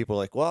for you. People are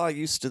like, well, I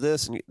used to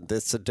this. And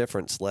that's the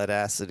difference. Lead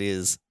acid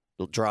is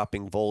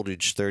dropping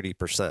voltage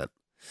 30%.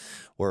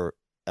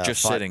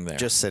 Sitting there.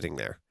 Just sitting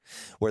there.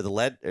 where the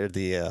lead or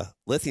the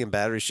lithium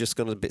battery is just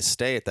going to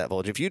stay at that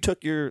voltage. If you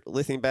took your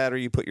lithium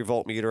battery, you put your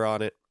voltmeter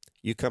on it,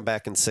 you come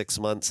back in 6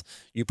 months,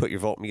 you put your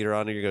voltmeter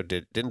on it, you go,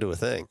 didn't do a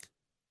thing.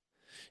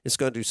 It's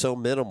going to do so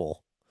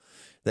minimal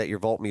that your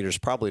voltmeter is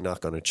probably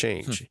not going to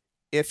change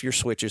if your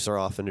switches are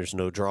off and there's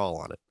no draw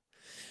on it.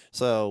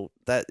 So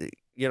that,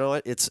 you know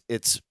what,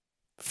 it's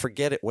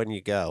forget it when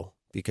you go,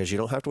 because you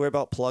don't have to worry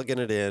about plugging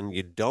it in.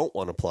 You don't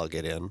want to plug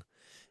it in.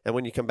 And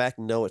when you come back,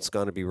 know it's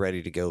going to be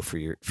ready to go for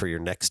your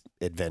next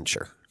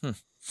adventure.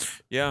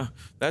 Yeah,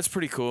 that's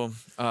pretty cool.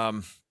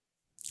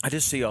 I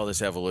just see all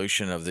this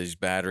evolution of these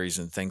batteries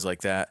and things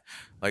like that.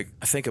 Like,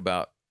 I think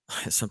about,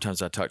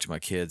 sometimes I talk to my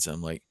kids,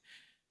 I'm like,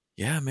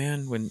 yeah,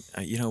 man, when,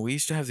 we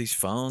used to have these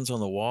phones on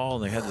the wall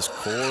and they had this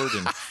cord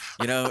and,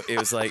 it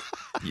was like,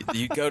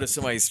 you'd go to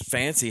somebody's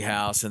fancy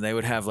house and they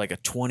would have like a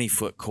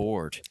 20-foot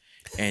cord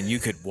and you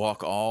could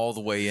walk all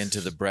the way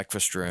into the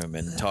breakfast room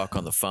and talk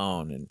on the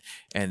phone.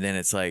 And then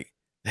it's like,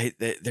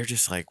 they're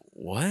just like,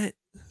 what?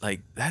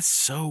 Like, that's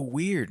so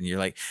weird. And you're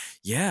like,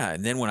 yeah.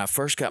 And then when I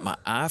first got my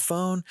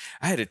iPhone,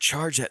 I had to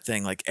charge that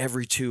thing like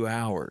every 2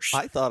 hours.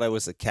 I thought I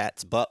was a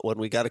cat's butt when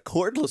we got a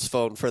cordless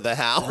phone for the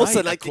house, Right,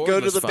 and I could go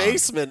to the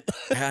basement.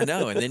 Yeah, I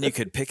know. And then you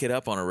could pick it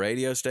up on a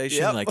radio station,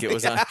 Yep. like it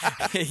was on.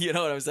 You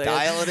know what I'm saying?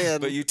 Dial it in.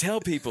 But you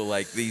tell people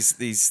like these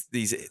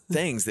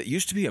things that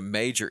used to be a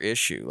major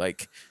issue,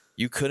 like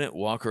you couldn't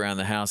walk around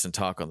the house and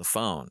talk on the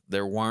phone.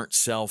 There weren't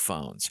cell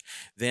phones.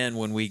 Then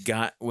when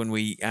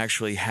we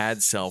actually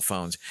had cell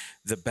phones,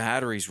 the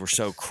batteries were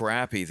so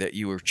crappy that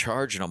you were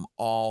charging them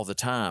all the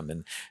time.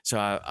 And so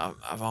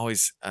I've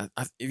always,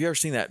 have you ever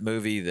seen that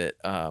movie, that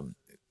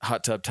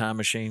Hot Tub Time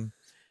Machine?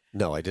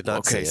 No, I did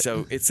not see it.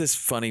 So it's this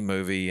funny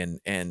movie,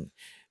 and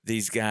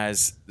these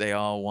guys, they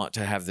all want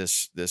to have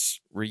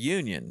this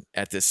reunion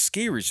at this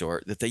ski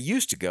resort that they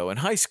used to go in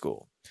high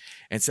school.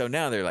 And so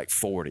now they're like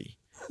 40.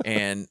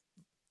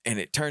 And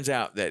it turns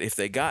out that if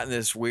they got in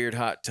this weird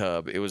hot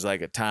tub, it was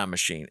like a time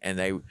machine. And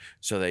they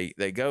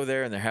go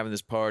there and they're having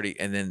this party,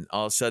 and then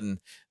all of a sudden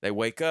they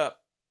wake up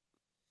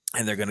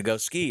and they're going to go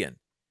skiing.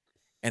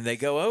 And they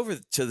go over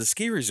to the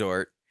ski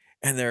resort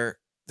and they're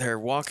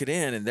walking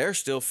in and they're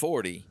still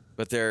 40,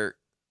 but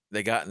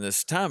they got in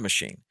this time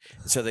machine.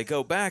 So they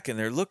go back and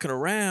they're looking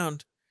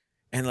around,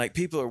 and like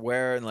people are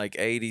wearing like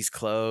 80s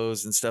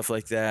clothes and stuff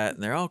like that.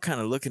 And they're all kind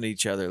of looking at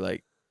each other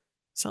like,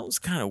 something's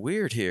kind of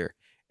weird here.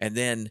 And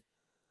then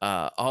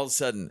all of a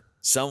sudden,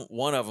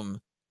 one of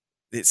them,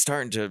 it's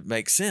starting to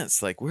make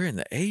sense. Like, we're in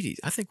the 80s.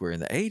 I think we're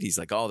in the 80s.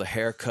 Like all the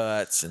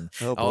haircuts and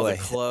all the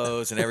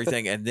clothes and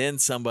everything. And then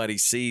somebody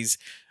sees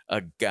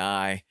a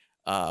guy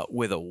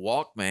with a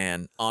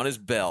Walkman on his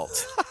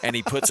belt, and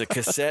he puts a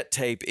cassette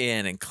tape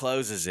in and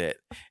closes it.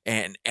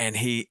 And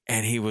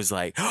he was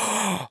like,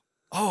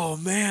 oh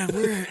man,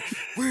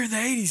 we're in the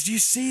 80s. Do you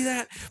see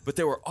that? But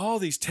there were all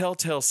these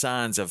telltale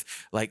signs of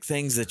like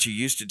things that you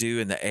used to do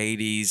in the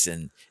 80s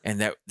and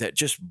that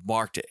just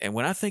marked it. And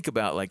when I think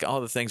about like all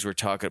the things we're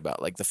talking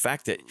about, like the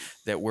fact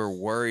that we're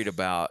worried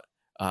about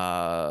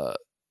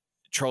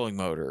trolling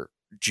motor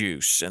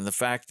juice, and the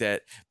fact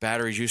that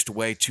batteries used to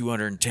weigh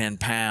 210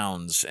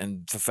 pounds,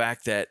 and the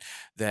fact that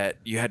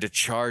you had to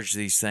charge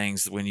these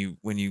things when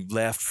you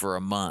left for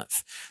a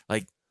month,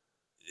 like,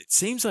 it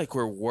seems like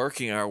we're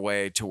working our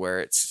way to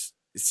where it's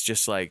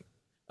just like,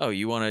 oh,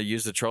 you want to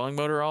use the trolling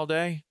motor all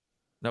day?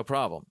 No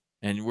problem.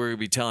 And we're gonna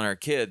be telling our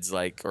kids,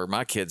 like, or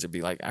my kids would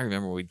be like, I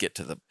remember we'd get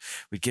to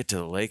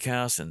the lake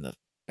house and the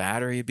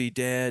battery would be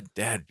dead.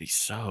 Dad'd be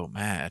so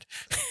mad.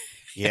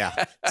 Yeah.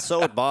 So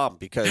would Mom,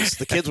 because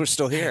the kids were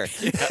still here.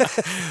 Yeah.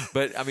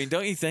 But I mean,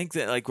 don't you think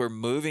that like we're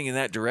moving in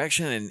that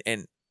direction,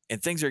 and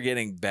things are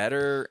getting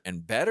better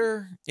and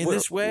better in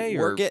this way?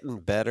 We're getting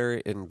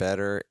better and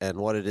better. And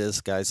what it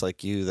is, guys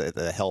like you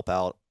that help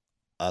out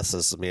us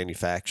as the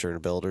manufacturer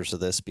and builders of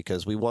this,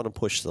 because we want to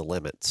push the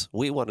limits.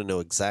 We want to know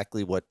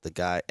exactly what the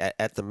guy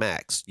at the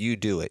max, you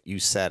do it, you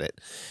set it.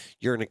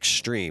 You're an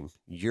extreme.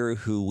 You're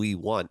who we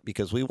want,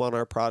 because we want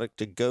our product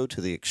to go to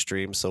the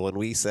extreme. So when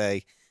we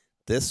say,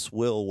 this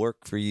will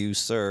work for you,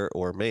 sir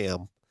or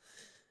ma'am,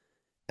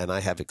 and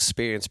I have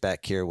experience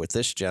back here with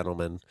this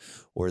gentleman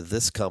or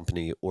this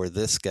company or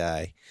this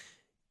guy,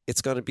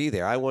 it's going to be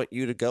there. I want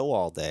you to go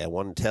all day. I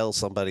want to tell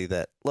somebody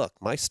that, look,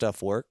 my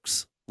stuff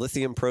works.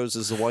 Lithium Pros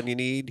is the one you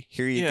need.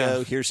 Here you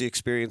go. Here's the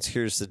experience.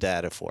 Here's the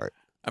data for it.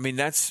 I mean,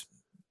 that's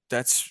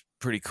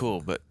pretty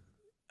cool, but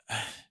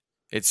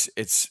it's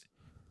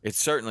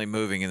certainly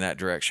moving in that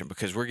direction,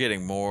 because we're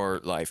getting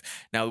more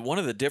life. Now, one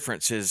of the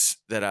differences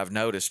that I've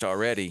noticed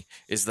already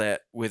is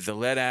that with the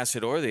lead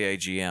acid or the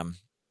AGM,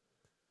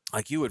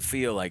 like, you would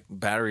feel like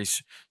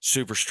battery's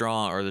super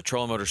strong or the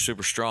trolling motor's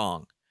super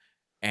strong,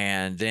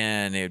 and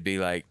then it'd be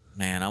like,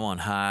 man, I'm on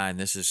high,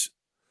 and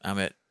I'm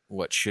at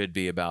what should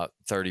be about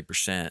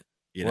 30%.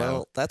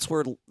 Well, that's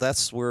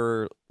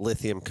where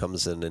lithium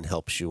comes in and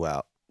helps you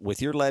out. With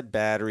your lead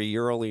battery,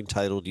 you're only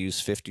entitled to use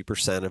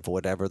 50% of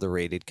whatever the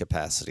rated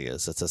capacity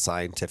is. It's a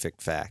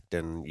scientific fact,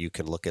 and you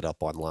can look it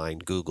up online,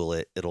 Google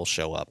it, it'll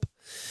show up.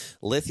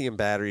 Lithium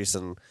batteries,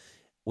 and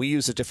we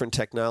use a different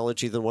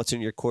technology than what's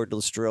in your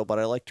cordless drill, but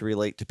I like to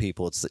relate to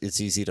people.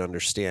 It's easy to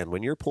understand.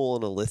 When you're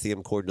pulling a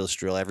lithium cordless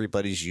drill,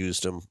 everybody's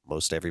used them,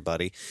 most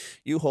everybody.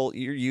 You're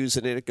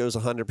using it, it goes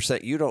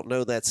 100%. You don't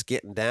know that's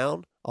getting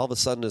down. All of a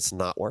sudden, it's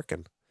not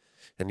working.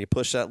 And you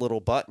push that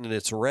little button and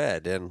it's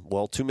red. And,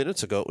 well, 2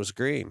 minutes ago, it was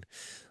green.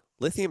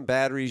 Lithium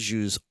batteries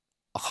use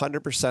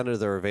 100% of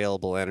their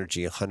available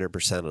energy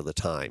 100% of the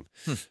time.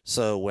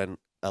 So when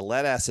a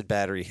lead acid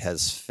battery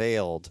has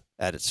failed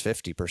at its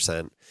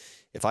 50%,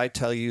 if I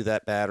tell you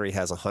that battery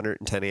has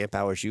 110 amp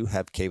hours, you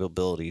have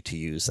capability to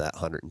use that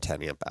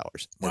 110 amp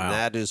hours. Wow. And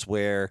that is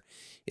where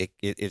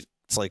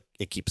it's like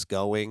it keeps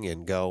going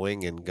and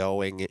going and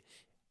going.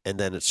 And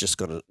then it's just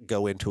going to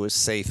go into a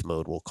safe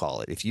mode, we'll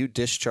call it. If you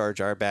discharge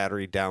our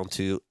battery down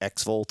to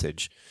X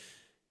voltage,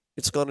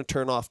 it's going to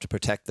turn off to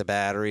protect the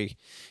battery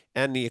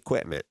and the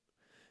equipment.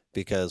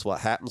 Because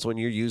what happens when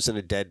you're using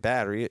a dead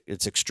battery,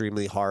 it's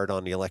extremely hard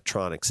on the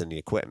electronics and the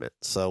equipment.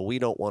 So we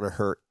don't want to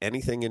hurt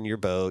anything in your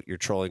boat, your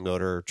trolling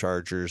motor,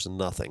 chargers,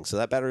 nothing. So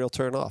that battery will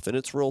turn off. And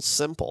it's real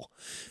simple.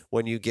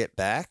 When you get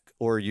back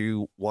or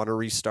you want to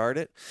restart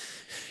it,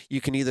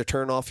 you can either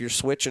turn off your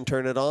switch and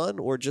turn it on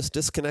or just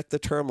disconnect the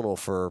terminal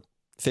for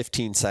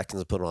 15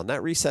 seconds and put it on.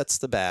 That resets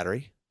the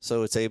battery.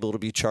 So it's able to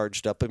be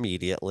charged up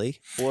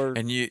immediately.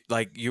 And you,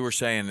 like you were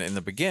saying in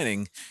the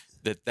beginning,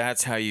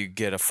 that's how you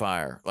get a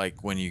fire,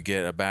 like when you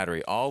get a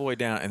battery all the way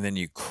down and then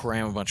you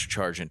cram a bunch of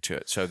charge into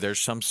it. So there's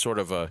some sort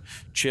of a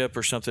chip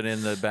or something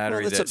in the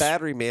battery. Well, it's a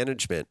battery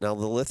management. Now,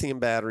 the lithium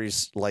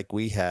batteries like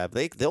we have,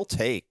 they'll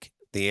take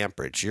the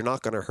amperage. You're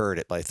not going to hurt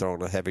it by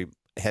throwing a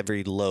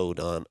heavy load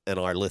on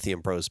our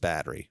Lithium Pros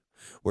battery,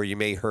 where you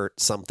may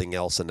hurt something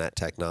else in that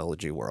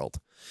technology world.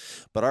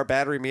 But our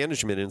battery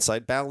management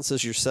inside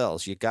balances your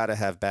cells. You got to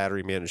have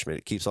battery management.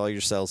 It keeps all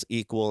your cells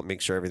equal. It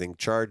makes sure everything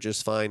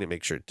charges fine. It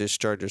makes sure it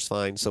discharges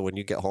fine. So when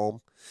you get home,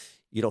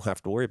 you don't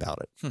have to worry about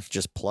it.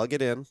 Just plug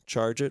it in,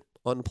 charge it,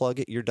 unplug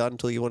it. You're done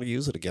until you want to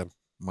use it again.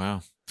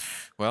 Wow.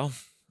 Well,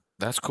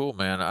 that's cool,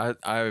 man.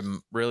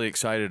 I'm really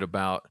excited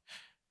about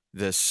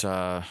this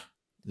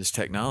this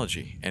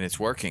technology, and it's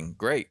working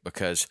great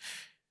because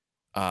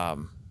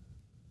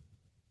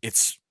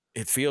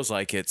it feels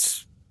like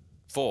it's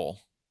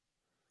full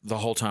the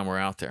whole time we're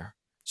out there.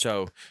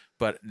 So,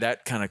 but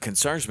that kind of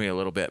concerns me a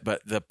little bit.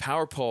 But the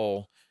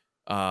PowerPole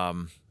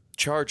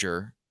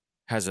charger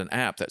has an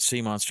app, that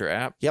Sea Monster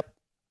app. Yep.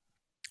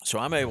 So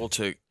I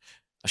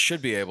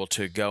should be able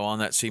to go on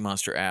that Sea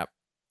Monster app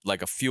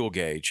like a fuel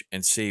gauge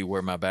and see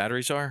where my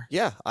batteries are.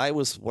 Yeah,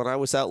 when I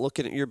was out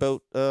looking at your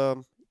boat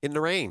in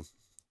the rain,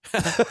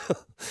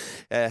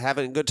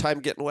 having a good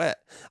time getting wet,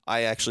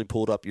 I actually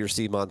pulled up your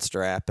Sea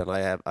Monster app and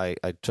I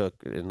took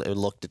and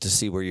looked to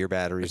see where your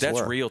batteries but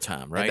that's were. real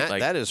time, right?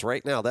 That is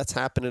right now. That's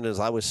happening as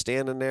I was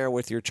standing there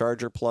with your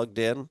charger plugged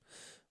in.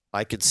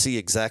 I could see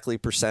exactly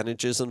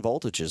percentages and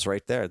voltages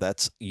right there.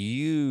 That's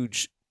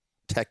huge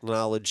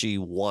technology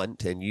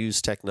and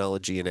use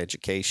technology in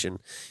education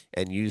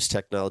and use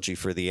technology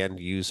for the end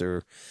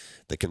user,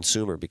 the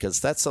consumer, because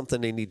that's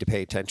something they need to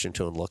pay attention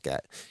to and look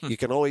at. You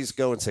can always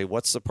go and say,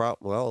 what's the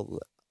problem? Well,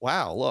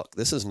 wow, look,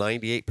 this is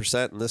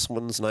 98% and this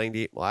one's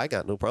 98. Well, I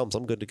got no problems.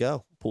 I'm good to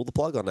go. Pull the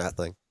plug on that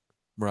thing.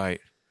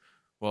 Right.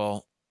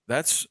 Well,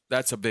 that's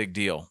a big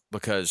deal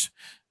because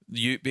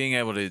you being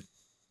able to,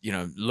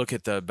 look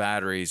at the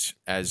batteries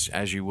as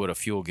you would a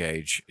fuel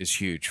gauge is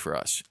huge for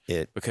us.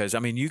 Because I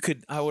mean,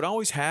 I would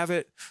always have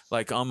it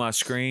like on my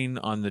screen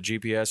on the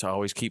GPS. I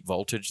always keep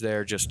voltage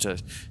there just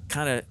to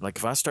kind of like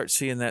if I start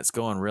seeing that's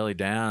going really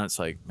down, it's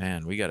like,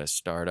 man, we got to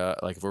start up.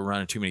 Like if we're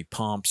running too many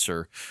pumps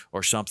or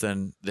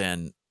something,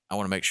 then I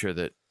want to make sure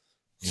that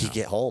you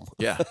get home.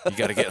 Yeah, you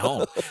got to get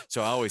home.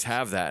 So I always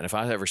have that. And if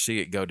I ever see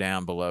it go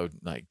down below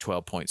like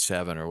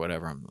 12.7 or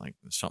whatever, I'm like,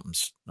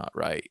 something's not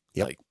right.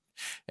 Yep.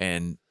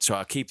 And so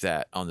I keep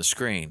that on the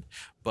screen,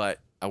 but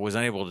I was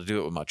unable to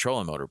do it with my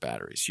trolling motor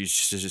batteries. You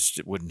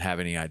just wouldn't have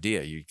any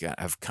idea. You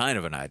have kind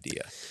of an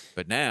idea,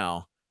 but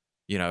now,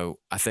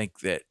 I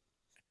think that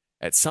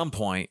at some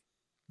point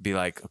be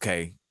like,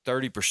 okay,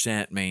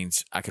 30%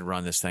 means I can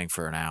run this thing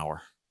for an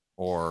hour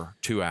or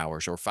 2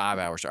 hours or 5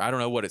 hours. Or I don't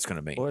know what it's going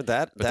to mean. Or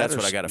that's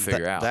what I got to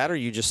figure out. That or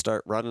you just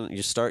start running,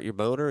 you start your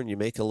motor and you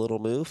make a little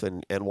move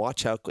and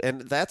watch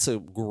and that's a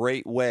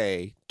great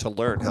way to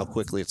learn how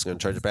quickly it's going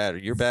to charge your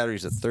battery. Your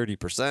battery's at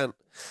 30%.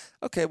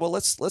 Okay, well,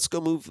 let's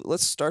go move.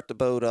 Let's start the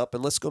boat up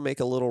and let's go make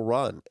a little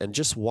run and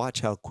just watch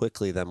how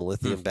quickly them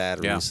lithium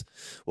batteries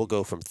will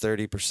go from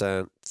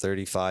 30%,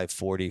 35,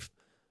 40.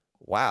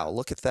 Wow,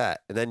 look at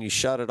that. And then you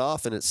shut it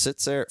off and it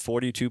sits there at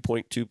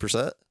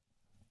 42.2%.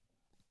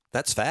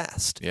 That's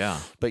fast.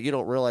 Yeah. But you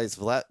don't realize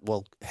that,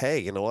 well, hey,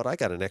 you know what? I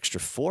got an extra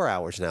 4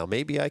 hours now.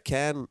 Maybe I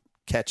can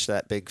catch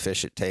that big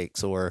fish it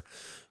takes or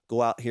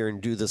go out here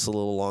and do this a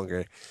little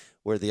longer.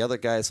 Where the other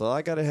guys, well,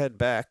 I got to head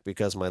back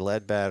because my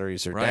lead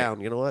batteries are down.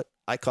 You know what?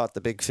 I caught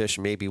the big fish,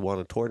 maybe won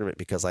a tournament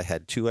because I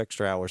had 2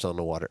 extra hours on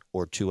the water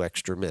or 2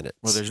 extra minutes.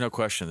 Well, there's no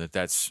question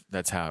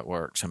that's how it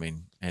works. I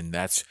mean, and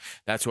that's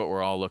what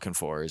we're all looking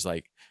for is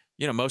like,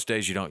 most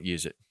days you don't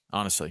use it.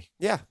 Honestly.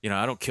 Yeah.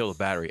 I don't kill the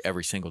battery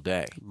every single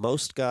day.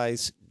 Most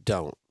guys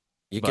don't.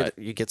 You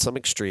get some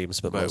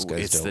extremes, but most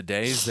guys it's don't. the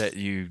days that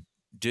you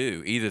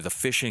do. Either the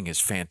fishing is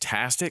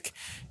fantastic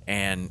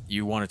and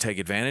you want to take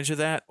advantage of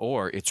that,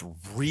 or it's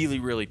really,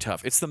 really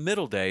tough. It's the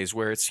middle days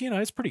where it's,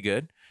 it's pretty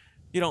good.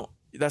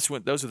 Those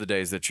are the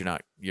days that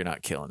you're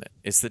not killing it.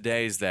 It's the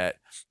days that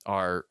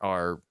are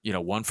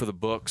one for the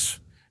books,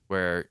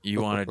 where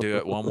you want to do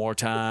it one more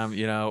time,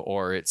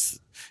 or it's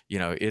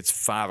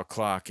 5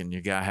 o'clock and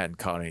your guy hadn't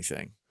caught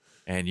anything,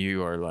 and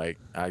you are like,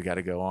 I got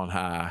to go on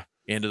high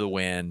into the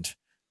wind,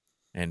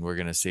 and we're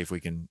gonna see if we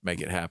can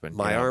make it happen.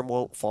 My arm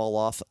won't fall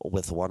off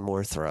with one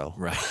more throw.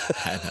 Right.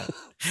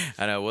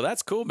 I know. Well,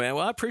 that's cool, man.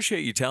 Well, I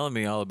appreciate you telling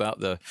me all about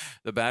the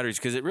batteries,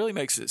 because it really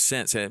makes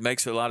sense, and it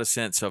makes a lot of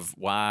sense of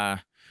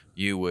why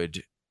you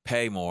would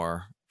pay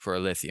more for a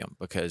lithium,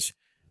 because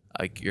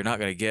like you're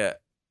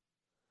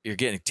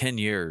getting 10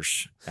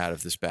 years out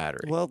of this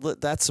battery. Well,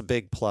 that's a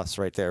big plus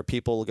right there.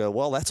 People will go,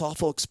 well, that's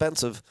awful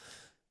expensive.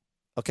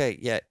 Okay,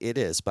 yeah, it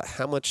is. But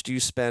how much do you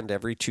spend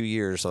every 2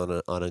 years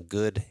on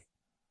good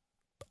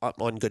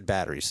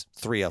batteries?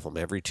 3 of them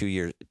every 2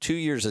 years. 2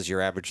 years is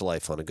your average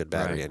life on a good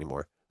battery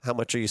anymore. How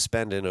much are you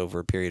spending over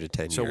a period of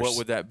 10 years? So what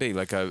would that be?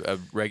 Like a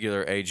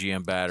regular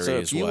AGM battery so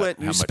is if you what? Went,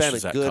 you How much spend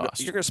does that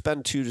cost? You're going to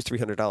spend $200 to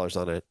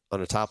 $300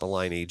 on a top of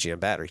line AGM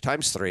battery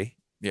times 3.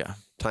 Yeah.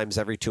 Times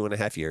every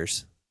 2.5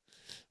 years.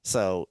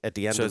 So at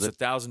the end so of it's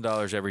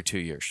 $1,000 every 2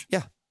 years.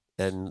 Yeah.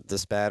 And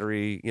this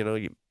battery,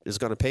 is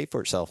going to pay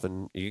for itself.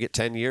 And you get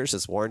 10 years,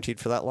 it's warranted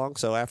for that long.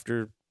 So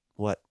after,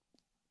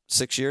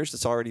 6 years,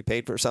 it's already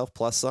paid for itself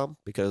plus some,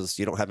 because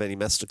you don't have any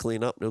mess to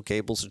clean up, no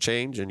cables to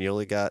change, and you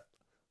only got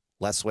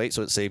less weight.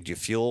 So it saved you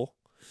fuel,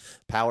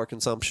 power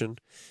consumption,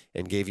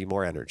 and gave you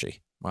more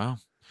energy. Wow.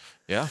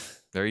 Yeah.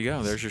 There you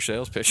go. There's your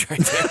sales pitch right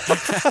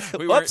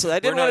there. Whoops, I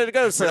didn't want it to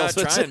go to sales pitch.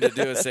 We're not trying to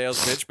do a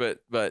sales pitch, but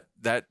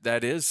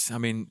that is, I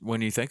mean,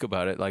 when you think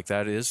about it, like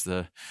that is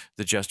the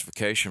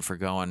justification for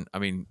going. I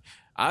mean,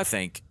 I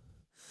think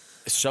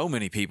so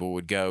many people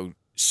would go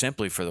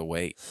simply for the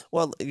weight.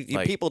 Well,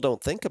 people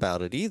don't think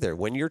about it either.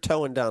 When you're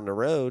towing down the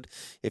road,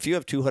 if you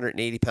have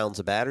 280 pounds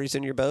of batteries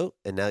in your boat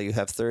and now you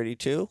have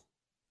 32,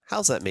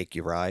 how's that make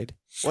you ride?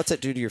 What's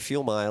it do to your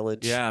fuel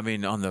mileage? Yeah, I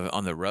mean, on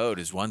the road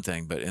is one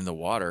thing, but in the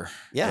water,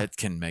 it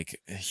can make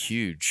a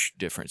huge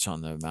difference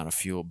on the amount of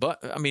fuel. But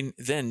I mean,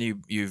 then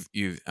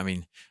I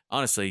mean,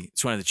 honestly,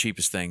 it's one of the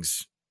cheapest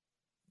things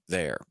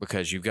there,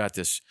 because you've got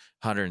this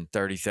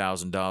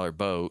 $130,000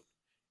 boat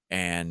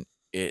and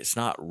it's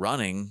not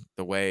running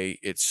the way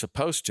it's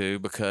supposed to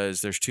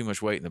because there's too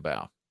much weight in the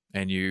bow.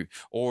 And you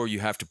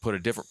have to put a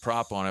different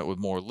prop on it with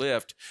more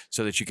lift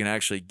so that you can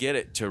actually get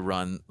it to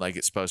run like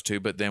it's supposed to.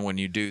 But then when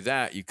you do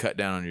that, you cut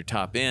down on your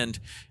top end.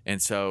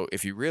 And so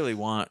if you really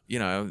want,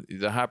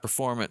 the high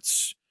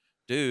performance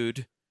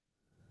dude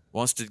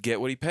wants to get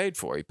what he paid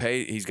for.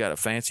 He's got a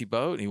fancy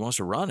boat and he wants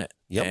to run it.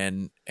 Yep.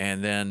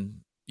 And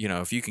then,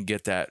 if you can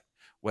get that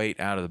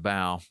weight out of the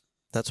bow.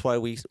 That's why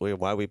we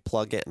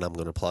plug it, and I'm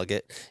going to plug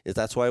it.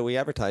 That's why we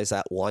advertise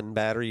that one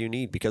battery you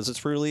need, because it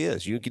truly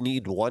is. You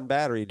need one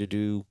battery to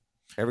do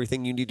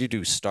everything you need to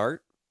do,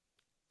 start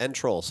and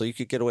troll. So you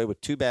could get away with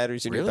 2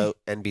 batteries in your boat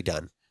and be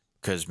done.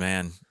 Because,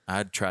 man,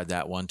 I tried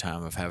that one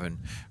time of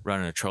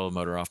running a trolling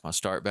motor off my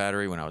start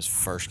battery when I was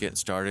first getting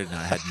started, and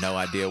I had no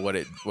idea what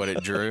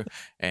it drew,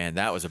 and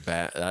that was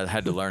I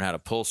had to learn how to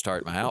pull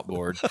start my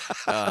outboard.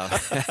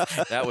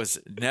 That was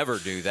never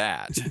do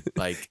that.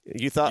 Like,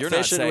 you thought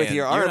fishing with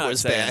your arm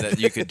was bad. You're not saying that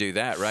you could do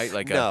that, right?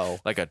 Like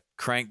like a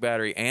crank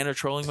battery and a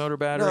trolling motor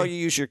battery. No, you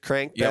use your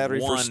crank battery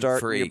for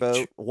start your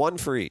boat. One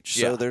for each.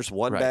 Yeah. So there's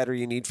one battery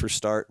you need for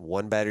start,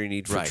 one battery you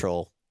need for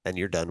troll, and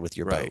you're done with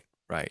your boat.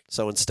 Right.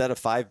 So instead of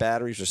 5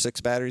 batteries or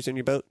 6 batteries in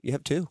your boat, you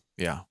have 2.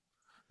 Yeah.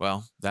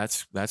 Well,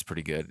 that's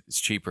pretty good.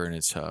 It's cheaper and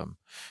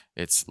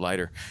it's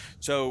lighter.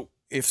 So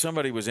if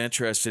somebody was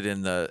interested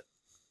in the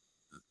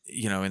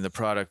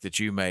product that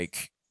you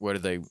make, where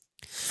do they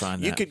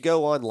find that? You could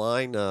go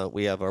online.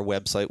 We have our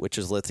website, which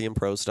is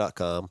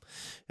lithiumpros.com,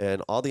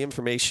 and all the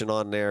information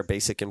on there,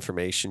 basic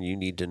information you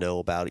need to know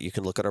about it. You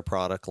can look at our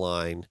product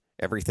line,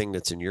 everything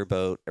that's in your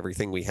boat,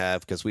 everything we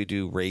have, because we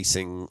do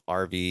racing,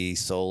 RV,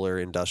 solar,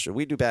 industrial.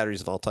 We do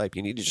batteries of all type.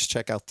 You need to just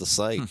check out the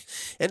site.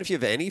 And if you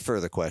have any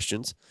further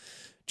questions,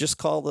 just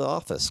call the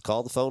office,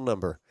 call the phone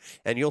number,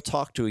 and you'll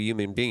talk to a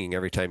human being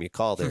every time you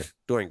call there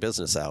during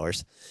business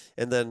hours.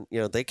 And then,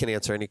 they can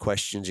answer any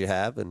questions you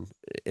have. And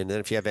then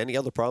if you have any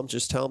other problems,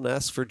 just tell them to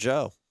ask for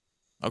Joe.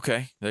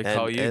 Okay. They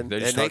call you.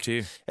 They just talk to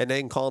you. And they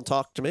can call and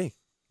talk to me.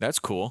 That's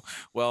cool.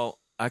 Well,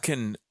 I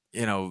can...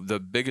 the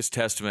biggest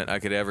testament I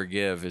could ever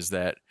give is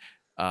that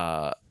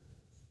I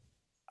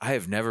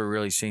have never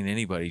really seen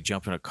anybody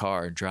jump in a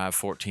car and drive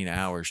 14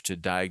 hours to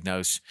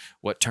diagnose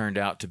what turned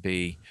out to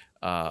be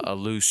a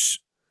loose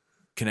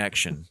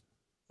connection.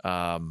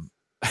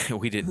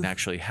 We didn't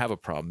actually have a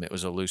problem. It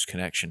was a loose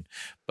connection.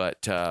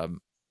 But,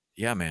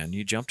 yeah, man,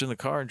 you jumped in the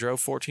car and drove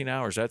 14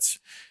 hours.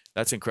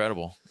 That's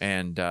incredible.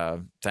 And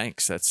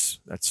thanks.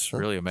 That's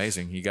really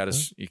amazing. You got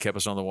us. You kept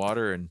us on the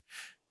water and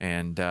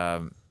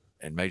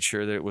made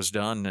sure that it was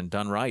done and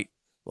done right.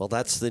 Well,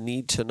 that's the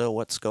need to know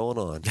what's going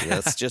on.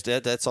 That's just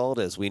it. That's all it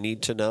is. We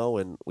need to know,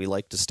 and we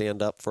like to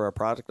stand up for our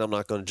product. I'm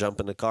not going to jump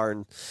in the car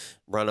and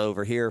run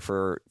over here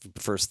for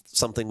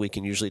something we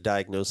can usually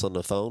diagnose on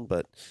the phone,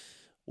 but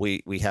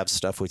we have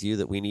stuff with you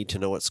that we need to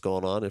know what's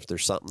going on. If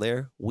there's something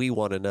there, we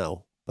want to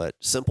know. But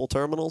Simple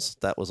Terminals,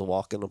 that was a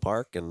walk in the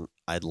park, and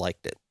I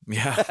liked it.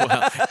 Yeah,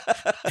 well,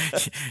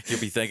 you'll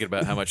be thinking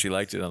about how much you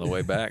liked it on the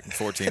way back in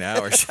 14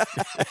 hours.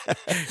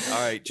 All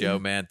right, Joe,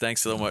 man,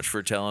 thanks so much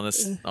for telling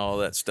us all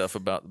that stuff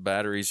about the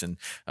batteries, and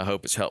I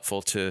hope it's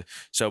helpful to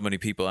so many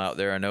people out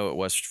there. I know it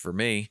was for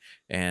me.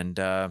 And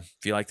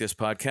if you like this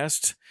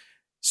podcast,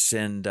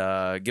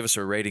 give us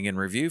a rating and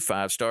review.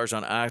 5 stars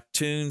on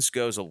iTunes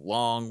goes a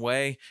long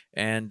way.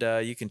 And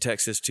you can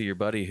text this to your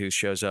buddy who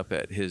shows up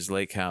at his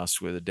lake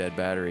house with a dead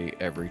battery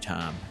every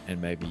time,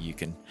 and maybe you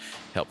can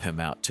help him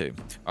out too.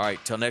 All right,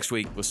 till next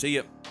week, we'll see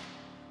you.